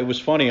walk, and it was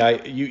funny.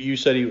 You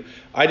said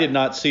I did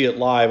not see it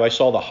live. I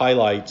saw the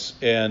highlights,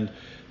 and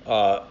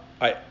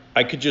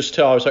I could just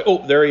tell. I was like,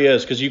 oh, there he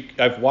is, because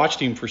I've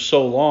watched him for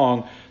so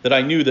long that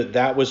I knew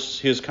that was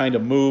his kind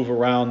of move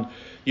around,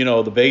 the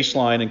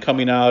baseline and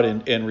coming out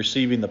and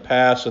receiving the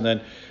pass and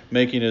then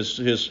making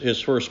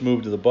his first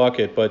move to the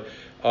bucket. But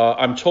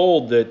I'm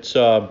told that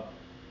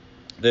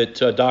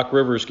Doc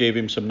Rivers gave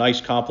him some nice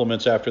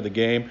compliments after the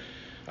game.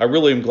 I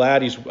really am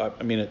glad he's.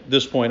 I mean, at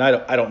this point,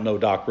 I don't know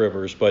Doc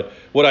Rivers, but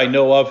what I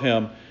know of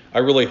him, I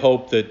really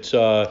hope that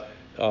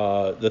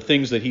the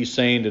things that he's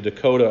saying to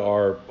Dakota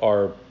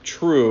are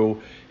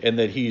true, and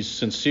that he's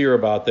sincere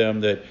about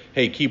them. That,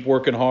 hey, keep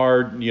working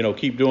hard,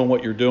 keep doing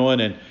what you're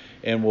doing,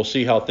 and we'll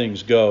see how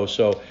things go.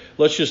 So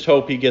let's just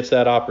hope he gets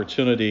that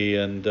opportunity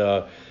and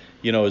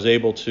is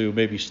able to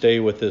maybe stay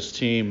with this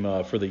team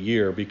for the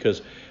year,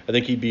 because I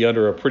think he'd be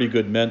under a pretty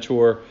good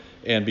mentor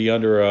and be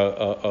under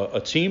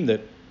a team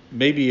that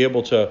may be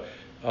able to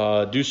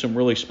do some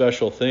really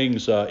special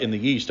things in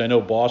the East. I know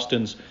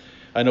Boston's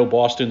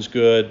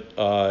good.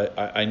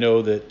 I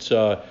know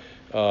that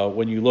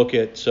when you look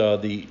at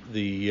the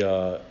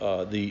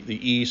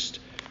East,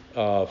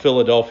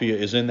 Philadelphia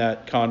is in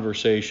that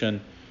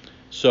conversation.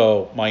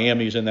 So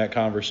Miami's in that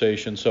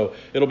conversation. So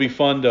it'll be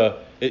fun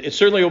it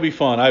certainly will be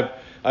fun.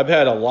 I've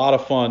had a lot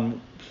of fun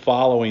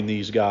following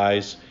these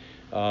guys.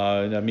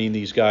 And I mean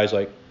these guys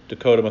like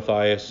Dakota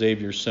Mathias,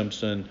 Xavier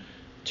Simpson,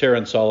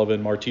 Terrence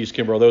Sullivan, Martise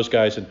Kimbrough, those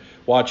guys, and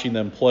watching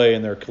them play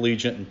in their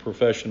collegiate and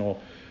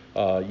professional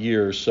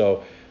years.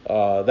 So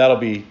that'll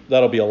be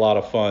a lot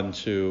of fun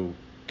to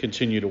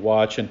continue to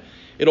watch, and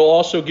it'll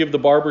also give the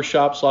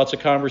barbershops lots of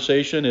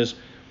conversation.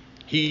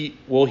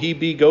 Will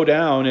he go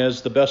down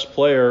as the best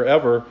player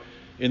ever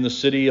in the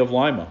city of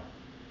Lima?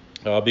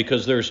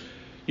 Because there's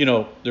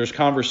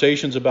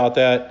conversations about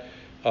that,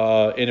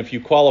 and if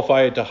you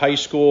qualify it to high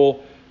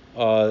school,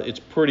 it's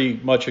pretty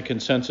much a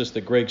consensus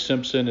that Greg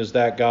Simpson is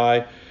that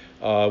guy.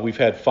 We've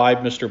had 5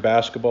 Mr.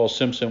 Basketball.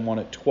 Simpson won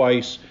it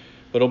twice.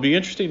 But it'll be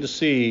interesting to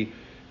see,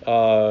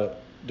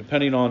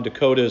 depending on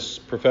Dakota's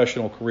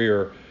professional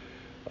career,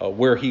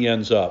 where he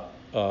ends up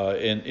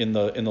in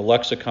the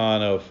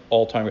lexicon of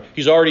all-time.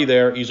 He's already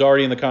there. He's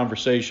already in the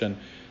conversation.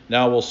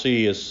 Now we'll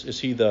see, is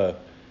he the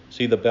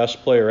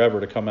best player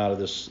ever to come out of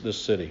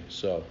this city?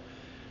 So.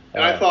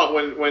 And I thought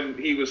when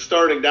he was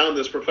starting down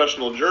this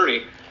professional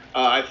journey,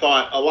 I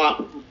thought a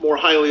lot more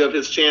highly of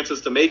his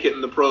chances to make it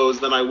in the pros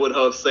than I would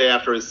have, say,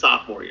 after his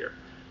sophomore year,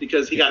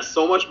 because he got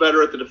so much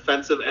better at the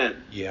defensive end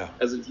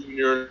as a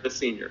junior and a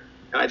senior.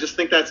 And I just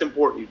think that's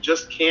important. You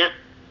just can't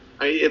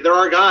there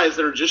are guys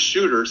that are just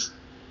shooters,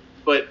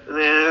 but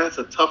that's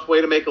a tough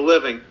way to make a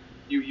living.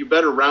 You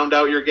better round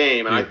out your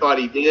game, and I thought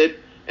he did.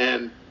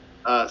 And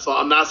so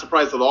I'm not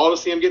surprised at all to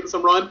see him getting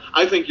some run.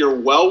 I think you're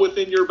well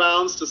within your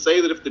bounds to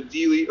say that if the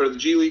D League or the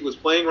G League was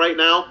playing right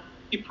now,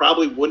 he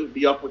probably wouldn't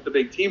be up with the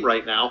big team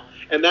right now.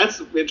 And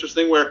that's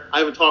interesting, where I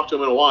haven't talked to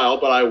him in a while,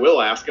 but I will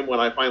ask him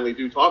when I finally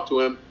do talk to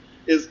him,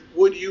 is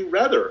would you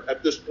rather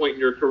at this point in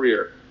your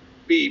career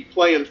be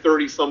playing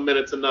 30-some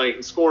minutes a night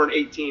and scoring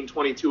 18,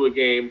 22 a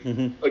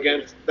game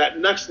against that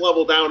next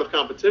level down of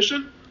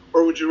competition,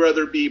 or would you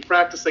rather be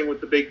practicing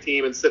with the big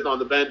team and sitting on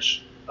the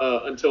bench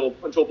until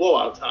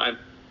blowout time?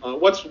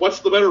 What's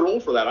the better role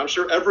for that? I'm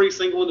sure every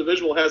single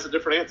individual has a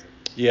different answer.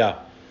 Yeah.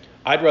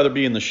 I'd rather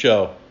be in the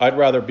show. I'd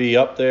rather be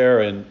up there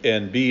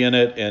and be in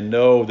it and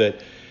know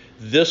that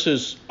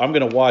I'm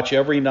going to watch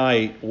every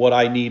night what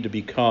I need to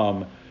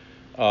become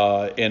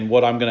and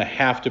what I'm going to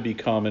have to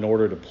become in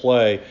order to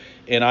play.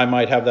 And I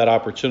might have that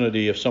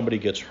opportunity if somebody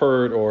gets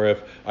hurt, or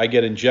if I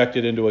get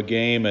injected into a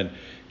game and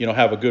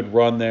have a good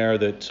run there,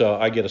 that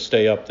I get to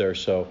stay up there.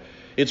 So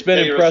it's been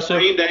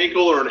impressive. You're a sprained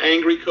ankle or an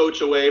angry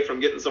coach away from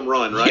getting some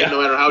run, right?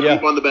 No matter how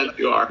deep on the bench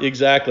you are.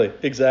 Exactly.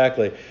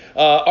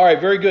 All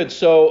right, very good.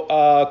 So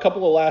a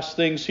couple of last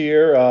things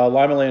here.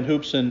 Lima Land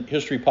Hoops and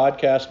History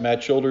Podcast,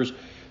 Matt Childers,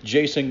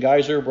 Jason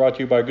Geyser, brought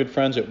to you by our good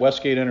friends at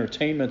Westgate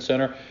Entertainment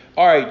Center.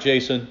 All right,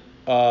 Jason,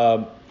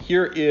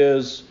 here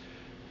is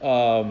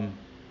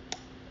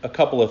a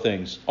couple of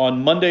things.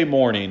 On Monday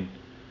morning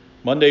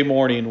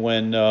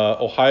when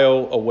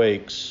Ohio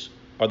awakes,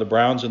 are the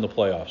Browns in the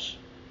playoffs?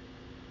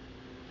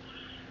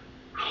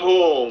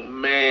 Oh,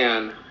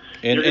 man.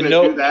 You're going to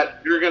do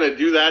that. You're going to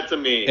do that to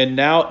me. And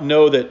now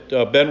know that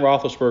Ben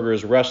Roethlisberger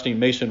is resting.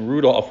 Mason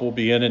Rudolph will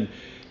be in, and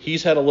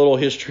he's had a little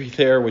history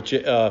there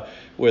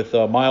with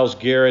Myles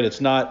Garrett.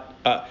 It's not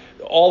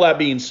all that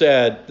being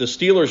said, the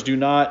Steelers do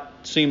not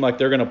seem like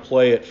they're going to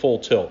play at full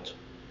tilt.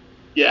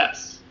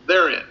 Yes,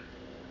 they're in.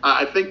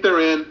 I think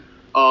they're in.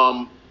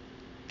 I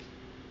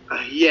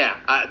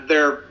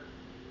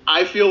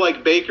feel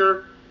like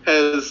Baker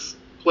has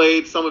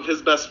played some of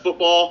his best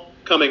football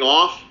coming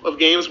off of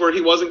games where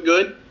he wasn't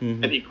good,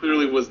 and he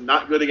clearly was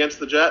not good against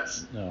the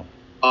Jets. No.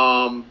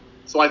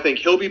 So I think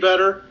he'll be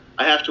better.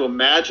 I have to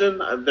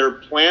imagine they're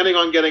planning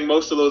on getting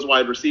most of those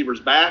wide receivers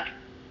back,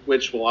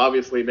 which will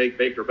obviously make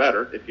Baker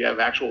better if you have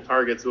actual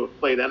targets who have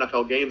played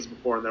NFL games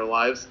before in their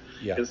lives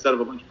instead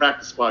of a bunch of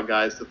practice squad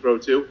guys to throw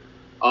to.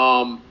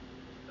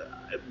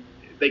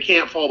 They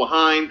can't fall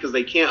behind because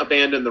they can't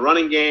abandon the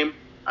running game.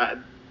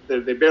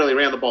 They barely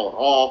ran the ball at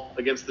all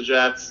against the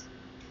Jets.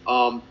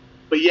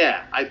 But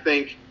yeah, I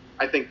think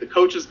the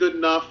coach is good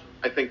enough.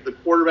 I think the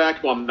quarterback,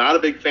 who I'm not a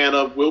big fan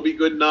of, will be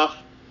good enough.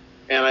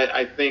 And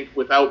I think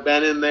without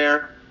Ben in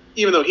there,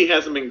 even though he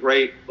hasn't been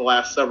great the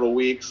last several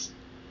weeks,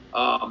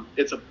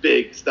 it's a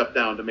big step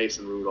down to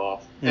Mason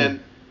Rudolph.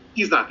 And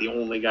he's not the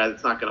only guy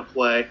that's not going to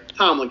play.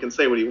 Tomlin can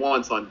say what he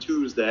wants on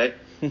Tuesday,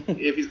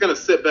 if he's going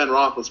to sit Ben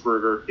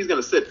Roethlisberger, he's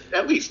going to sit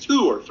at least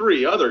 2 or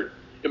 3 other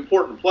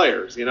important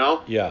players,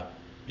 Yeah.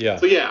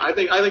 So, yeah, I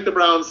think the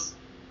Browns,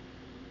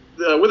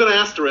 with an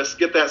asterisk,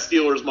 get that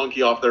Steelers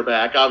monkey off their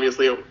back.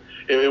 Obviously,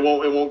 it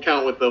won't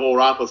count with the whole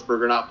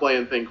Roethlisberger not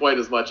playing thing quite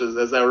as much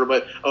as ever.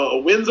 But a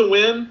win's a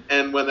win,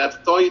 and when that's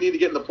all you need to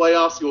get in the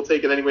playoffs, you'll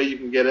take it any way you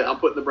can get it. I'm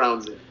putting the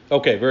Browns in.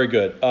 Okay, very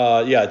good.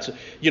 Yeah, it's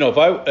if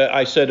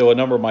I said to a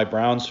number of my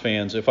Browns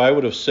fans, if I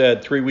would have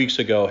said 3 weeks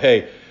ago,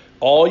 hey,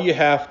 all you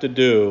have to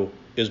do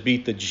is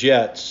beat the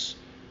Jets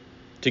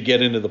to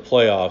get into the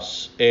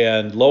playoffs,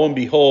 and lo and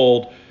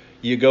behold,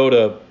 you go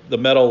to the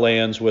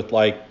Meadowlands with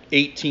like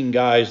 18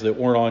 guys that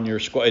weren't on your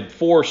squad,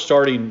 4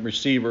 starting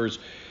receivers.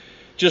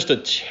 Just a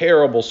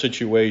terrible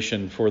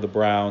situation for the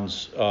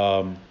Browns.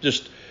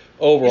 Just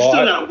overall. You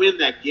still got to win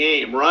that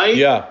game, right?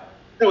 Yeah.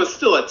 It was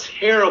still a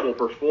terrible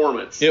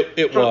performance.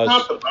 It From was.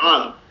 top to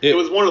bottom. It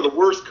was one of the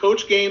worst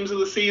coach games of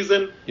the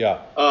season.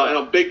 Yeah. And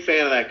I'm a big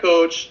fan of that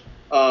coach.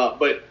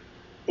 But,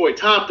 boy,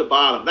 top to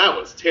bottom, that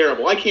was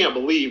terrible. I can't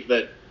believe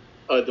that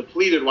a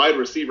depleted wide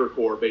receiver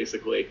core,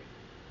 basically,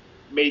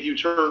 made you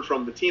turn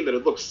from the team that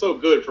had looked so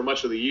good for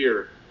much of the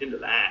year into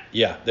that.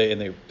 Yeah,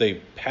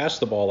 they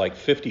passed the ball like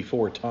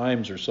 54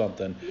 times or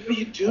something. What are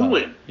you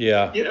doing?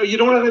 Yeah. You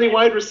don't have any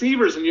wide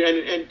receivers, and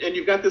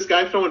you've got this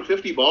guy throwing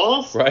 50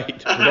 balls.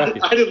 Right. I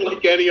didn't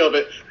like any of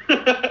it.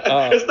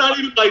 It's not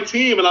even my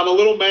team, and I'm a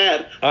little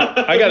mad.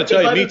 I got to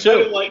tell you, me too. I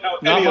didn't like how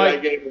any of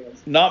that game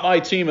was. Not my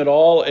team at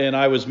all, and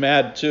I was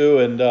mad too.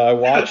 And I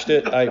watched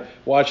it. I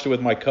watched it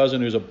with my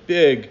cousin, who's a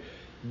big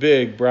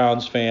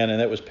Browns fan,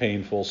 and it was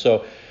painful.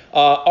 So.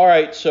 All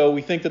right, so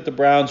we think that the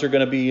Browns are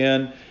going to be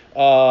in.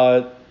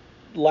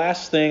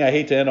 Last thing, I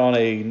hate to end on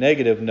a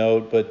negative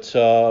note, but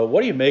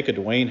what do you make of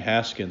Dwayne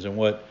Haskins and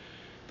what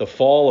the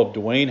fall of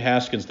Dwayne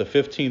Haskins, the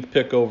 15th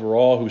pick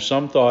overall, who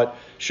some thought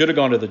should have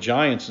gone to the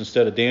Giants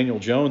instead of Daniel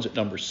Jones at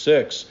number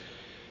 6.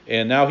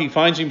 And now he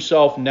finds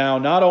himself now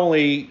not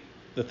only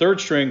the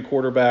third-string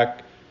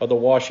quarterback of the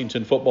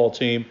Washington football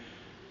team,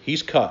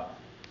 he's cut.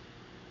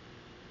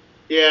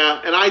 Yeah,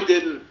 and I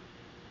didn't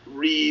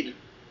read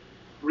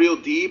real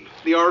deep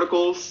the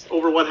articles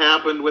over what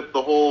happened with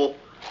the whole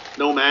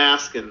no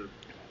mask and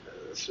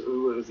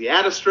was he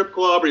at a strip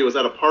club or he was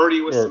at a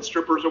party with some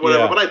strippers or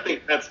whatever. Yeah. But I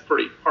think that's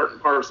pretty part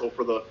and parcel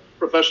for the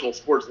professional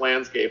sports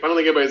landscape. I don't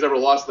think anybody's ever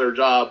lost their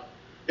job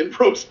in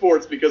pro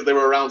sports because they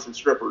were around some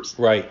strippers.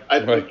 Right. I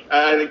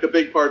think the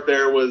big part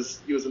there was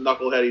he was a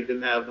knucklehead. He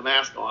didn't have the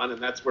mask on,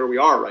 and that's where we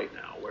are right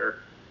now, where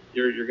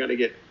you're going to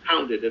get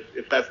hounded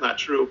if that's not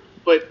true.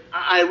 But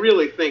I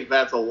really think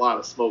that's a lot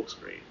of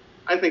smokescreen.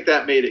 I think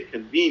that made it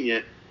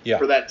convenient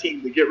for that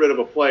team to get rid of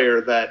a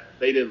player that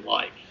they didn't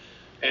like.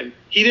 And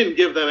he didn't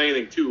give them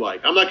anything to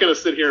like. I'm not going to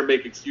sit here and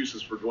make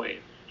excuses for Dwayne.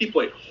 He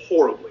played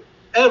horribly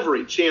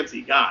every chance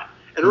he got.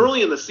 And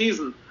early in the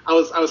season, I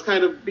was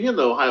kind of being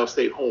the Ohio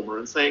State homer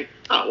and saying,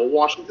 well,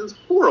 Washington's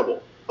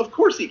horrible. Of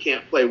course he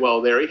can't play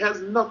well there. He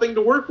has nothing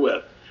to work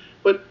with.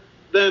 But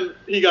then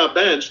he got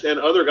benched, and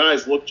other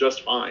guys looked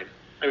just fine.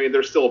 I mean,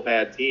 they're still a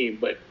bad team,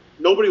 but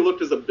nobody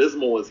looked as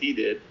abysmal as he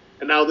did.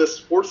 And now this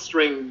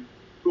fourth-string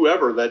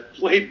whoever that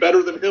played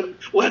better than him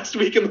last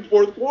week in the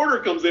fourth quarter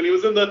comes in. He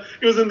was in the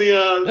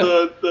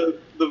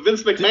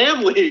Vince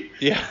McMahon league.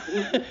 Yeah,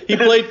 he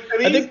played.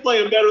 and he's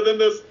playing better than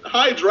this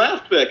high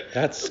draft pick.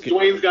 That's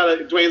Dwayne's got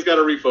to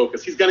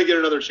refocus. He's going to get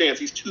another chance.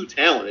 He's too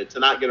talented to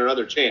not get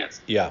another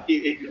chance. Yeah,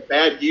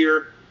 bad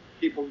year.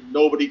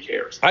 Nobody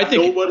cares. I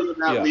think nobody in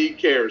that league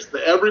cares.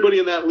 Everybody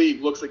in that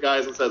league looks at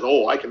guys and says,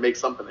 "Oh, I can make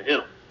something of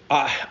him."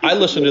 I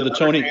listened to the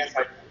Tony.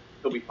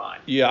 He'll be fine.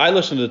 Yeah, I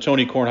listen to the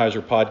Tony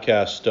Kornheiser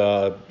podcast.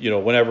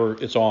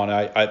 Whenever it's on,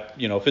 I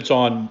if it's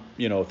on,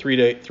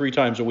 3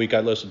 times a week, I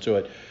listen to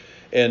it,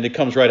 and it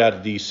comes right out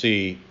of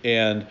D.C.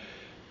 And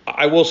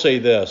I will say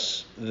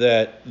this: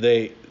 that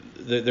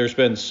there's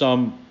been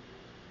some,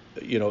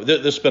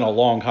 this has been a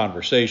long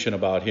conversation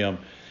about him,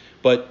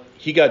 but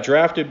he got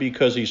drafted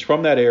because he's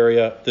from that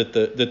area. That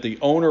the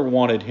owner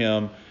wanted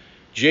him.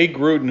 Jay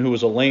Gruden, who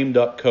was a lame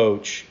duck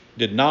coach,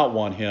 did not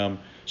want him.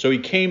 So he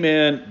came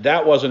in.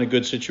 That wasn't a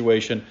good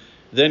situation.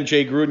 Then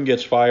Jay Gruden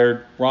gets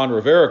fired. Ron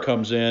Rivera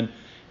comes in,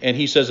 and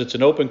he says it's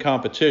an open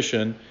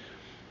competition.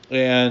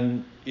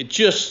 And it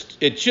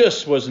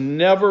just was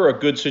never a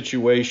good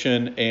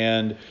situation.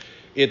 And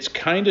it's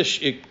kind of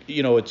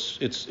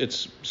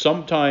it's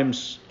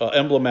sometimes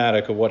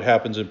emblematic of what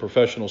happens in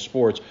professional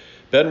sports.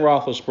 Ben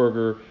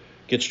Roethlisberger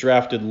gets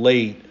drafted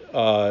late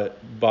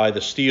by the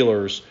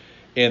Steelers,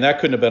 and that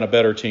couldn't have been a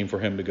better team for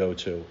him to go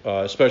to,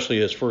 especially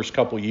his first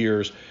couple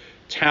years.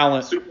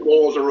 Talent. Super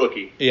Bowl as a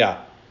rookie.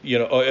 Yeah,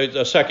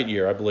 a second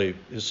year, I believe,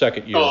 his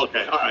second year. Oh,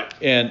 okay, all right.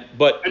 And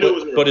but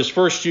his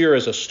first year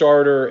as a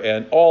starter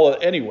and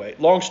anyway.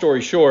 Long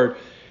story short,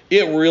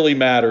 it really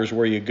matters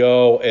where you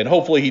go, and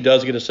hopefully he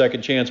does get a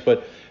second chance.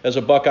 But as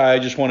a Buckeye, I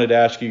just wanted to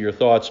ask you your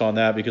thoughts on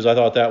that because I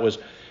thought that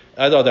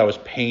was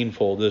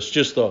painful.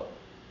 Just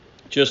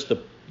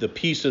the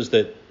pieces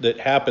that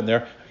happened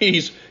there.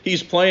 He's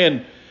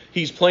playing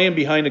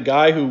behind a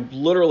guy who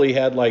literally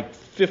had like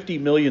 50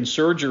 million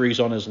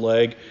surgeries on his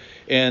leg,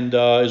 and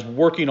is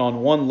working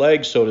on one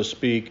leg, so to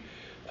speak,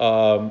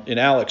 in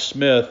Alex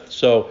Smith.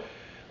 So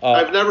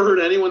I've never heard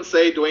anyone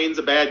say Dwayne's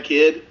a bad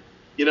kid.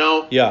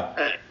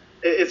 Yeah.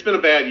 It's been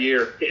a bad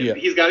year. Yeah.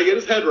 He's got to get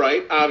his head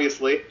right,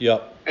 obviously.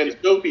 Yep. And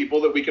show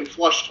people that we can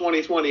flush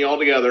 2020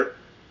 altogether.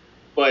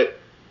 But,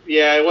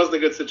 yeah, it wasn't a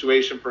good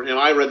situation for him.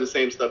 I read the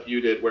same stuff you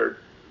did, where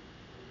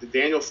did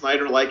Daniel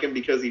Snyder like him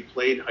because he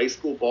played high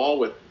school ball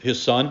with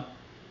his son?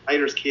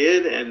 Snyder's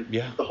kid, and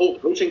the whole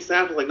coaching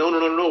staff was like,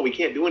 no, we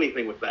can't do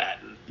anything with that.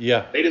 And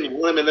they didn't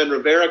want him, and then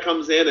Rivera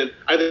comes in, and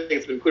I think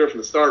it's been clear from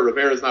the start,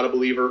 Rivera's not a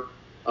believer,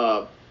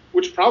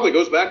 which probably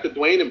goes back to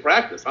Dwayne in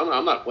practice.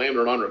 I'm not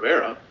blaming it on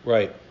Rivera.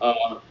 Right.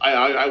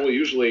 I will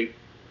usually,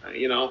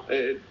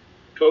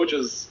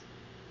 coaches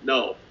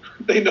know.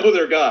 They know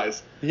their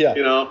guys.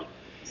 Yeah.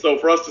 So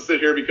for us to sit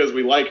here because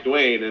we like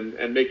Dwayne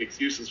and make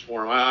excuses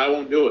for him, I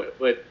won't do it.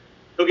 But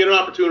he'll get an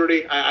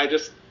opportunity.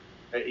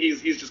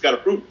 He's just got to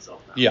prove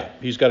himself now. Yeah,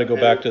 he's got to go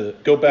back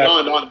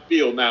beyond on the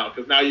field now,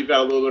 because now you've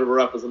got a little bit of a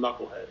rep as a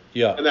knucklehead.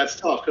 Yeah. And that's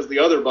tough because the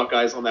other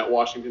Buckeyes on that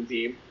Washington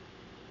team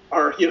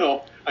are,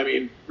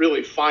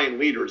 really fine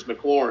leaders,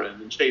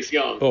 McLaurin and Chase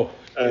Young.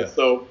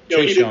 So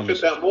he didn't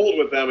fit that mold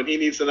with them, and he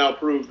needs to now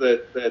prove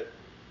that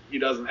he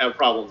doesn't have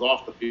problems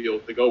off the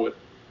field to go with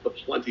the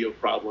plenty of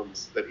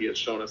problems that he has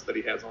shown us that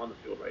he has on the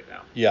field right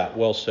now. Yeah,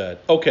 well said.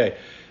 Okay,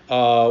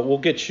 we'll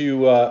get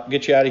you out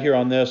of here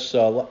on this.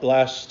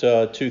 Last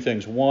two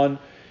things. One,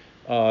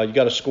 you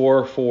got a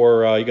score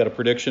for you got a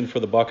prediction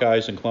for the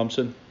Buckeyes and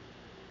Clemson?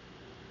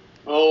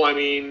 Oh,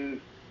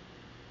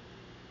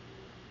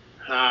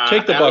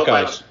 take the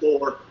Buckeyes.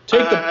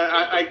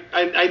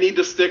 I need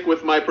to stick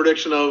with my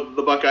prediction of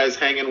the Buckeyes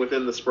hanging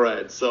within the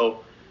spread.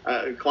 So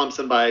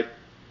Clemson by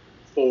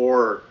 4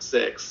 or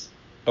 6.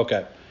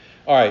 Okay.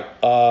 All right.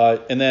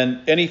 And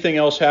then anything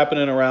else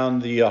happening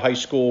around the high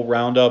school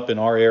roundup in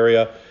our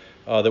area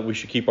that we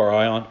should keep our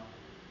eye on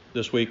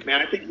this week?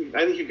 Man, I think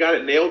you got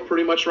it nailed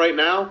pretty much right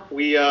now.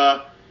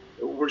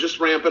 We're just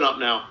ramping up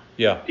now.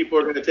 Yeah. People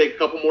are going to take a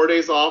couple more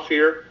days off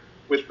here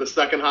with the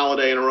second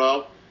holiday in a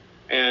row.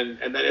 And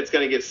then it's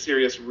going to get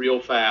serious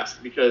real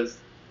fast because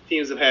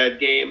teams have had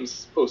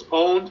games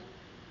postponed,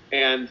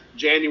 and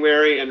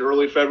January and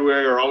early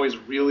February are always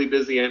really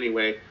busy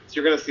anyway. So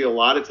you're going to see a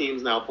lot of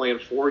teams now playing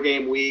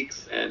 4-game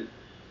weeks, and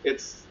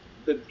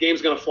the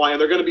game's going to fly, and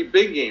they're going to be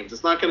big games.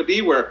 It's not going to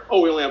be where,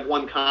 we only have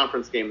one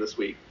conference game this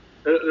week.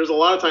 There's a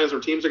lot of times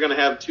where teams are going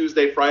to have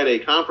Tuesday, Friday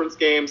conference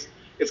games.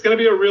 It's going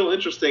to be a real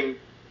interesting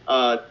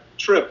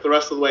trip the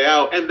rest of the way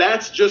out, and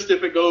that's just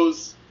if it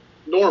goes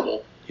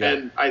normal. Yeah.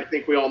 And I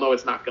think we all know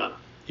it's not gonna.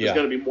 There's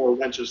going to be more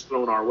wrenches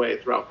thrown our way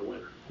throughout the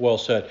winter. Well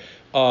said.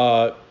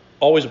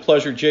 Always a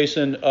pleasure,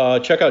 Jason.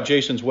 Check out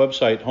Jason's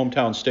website,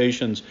 Hometown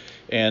Stations,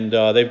 and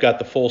they've got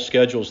the full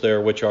schedules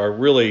there, which are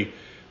really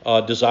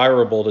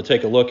desirable to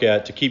take a look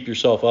at to keep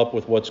yourself up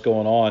with what's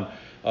going on.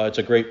 It's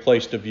a great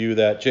place to view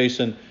that.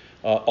 Jason,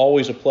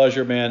 always a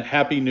pleasure, man.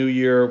 Happy New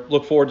Year.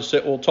 Look forward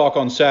to we'll talk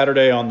on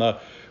Saturday on the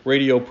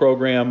radio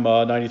program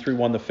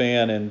 93.1 The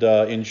Fan, and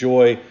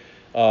enjoy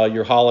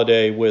your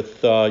holiday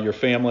with your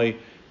family.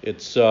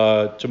 It's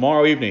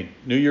tomorrow evening,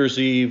 New Year's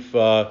Eve,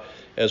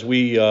 as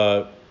we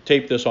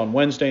tape this on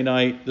Wednesday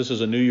night. This is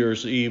a New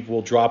Year's Eve.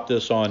 We'll drop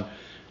this on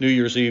New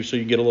Year's Eve so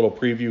you get a little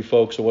preview,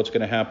 folks, of what's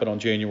going to happen on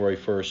January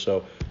 1st.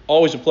 So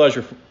always a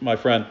pleasure, my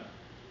friend.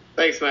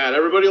 Thanks, Matt.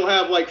 Everybody will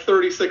have like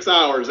 36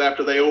 hours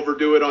after they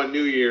overdo it on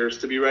New Year's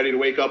to be ready to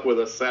wake up with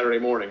us Saturday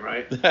morning,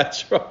 right?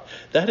 That's right.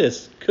 That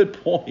is good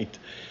point.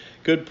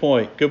 Good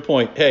point.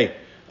 Hey,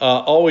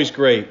 always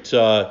great.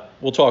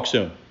 We'll talk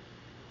soon.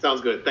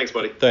 Sounds good. Thanks,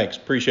 buddy. Thanks.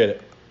 Appreciate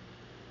it.